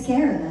 He takes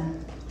care of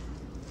them.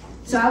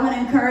 So I want to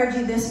encourage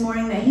you this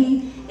morning that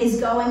he is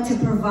going to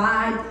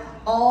provide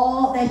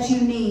all that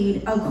you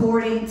need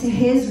according to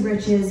his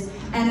riches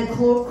and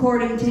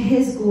according to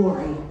his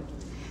glory.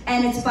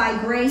 And it's by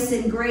grace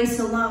and grace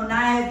alone.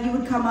 Now, if you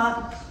would come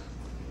up.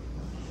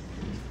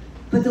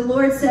 But the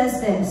Lord says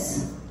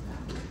this,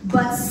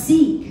 but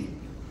seek,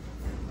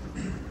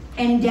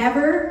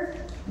 endeavor,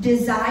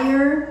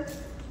 desire,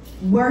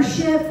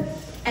 worship,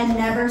 and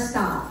never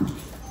stop.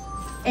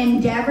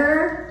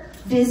 Endeavor,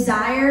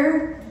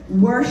 desire,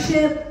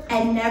 worship,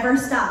 and never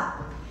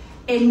stop.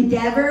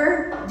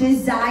 Endeavor,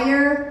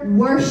 desire,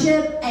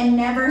 worship, and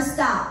never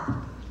stop.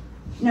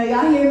 No,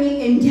 y'all hear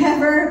me?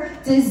 Endeavor,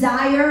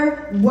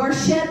 desire,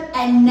 worship,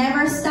 and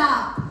never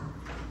stop.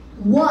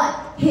 What?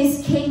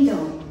 His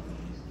kingdom.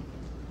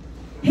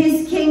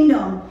 His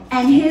kingdom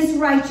and his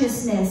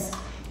righteousness.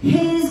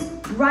 His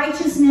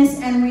righteousness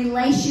and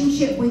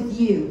relationship with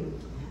you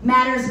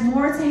matters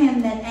more to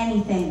him than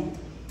anything.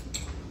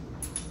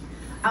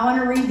 I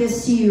want to read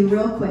this to you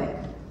real quick.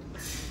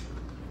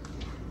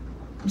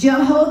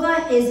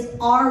 Jehovah is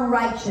our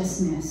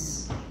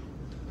righteousness.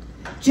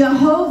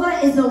 Jehovah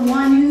is the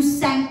one who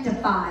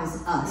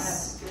sanctifies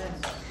us.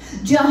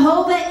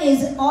 Jehovah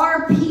is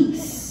our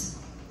peace.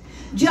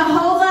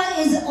 Jehovah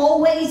is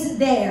always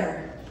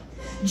there.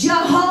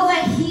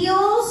 Jehovah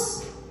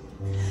heals.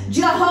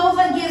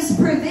 Jehovah gives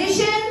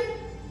provision.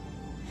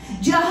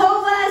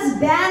 Jehovah's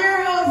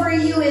banner over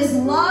you is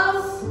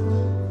love.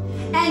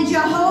 And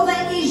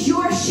Jehovah is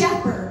your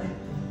shepherd.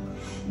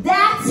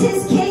 That's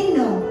his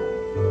kingdom.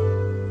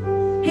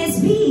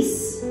 His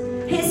peace,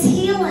 his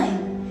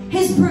healing,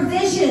 his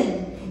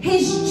provision,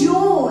 his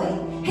joy,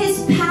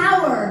 his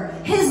power,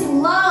 his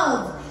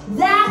love.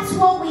 That's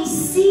what we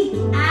seek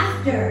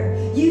after.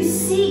 You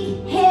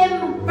seek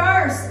him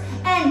first.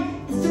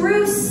 And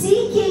through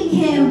seeking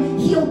him,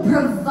 he'll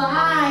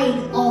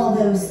provide all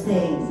those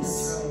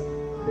things.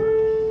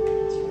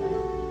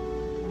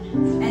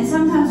 And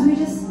sometimes we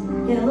just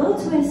get a little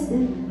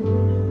twisted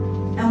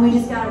and we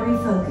just got to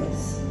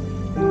refocus.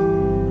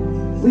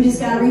 We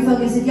just got to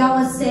refocus. If y'all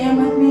would stand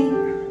with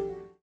me.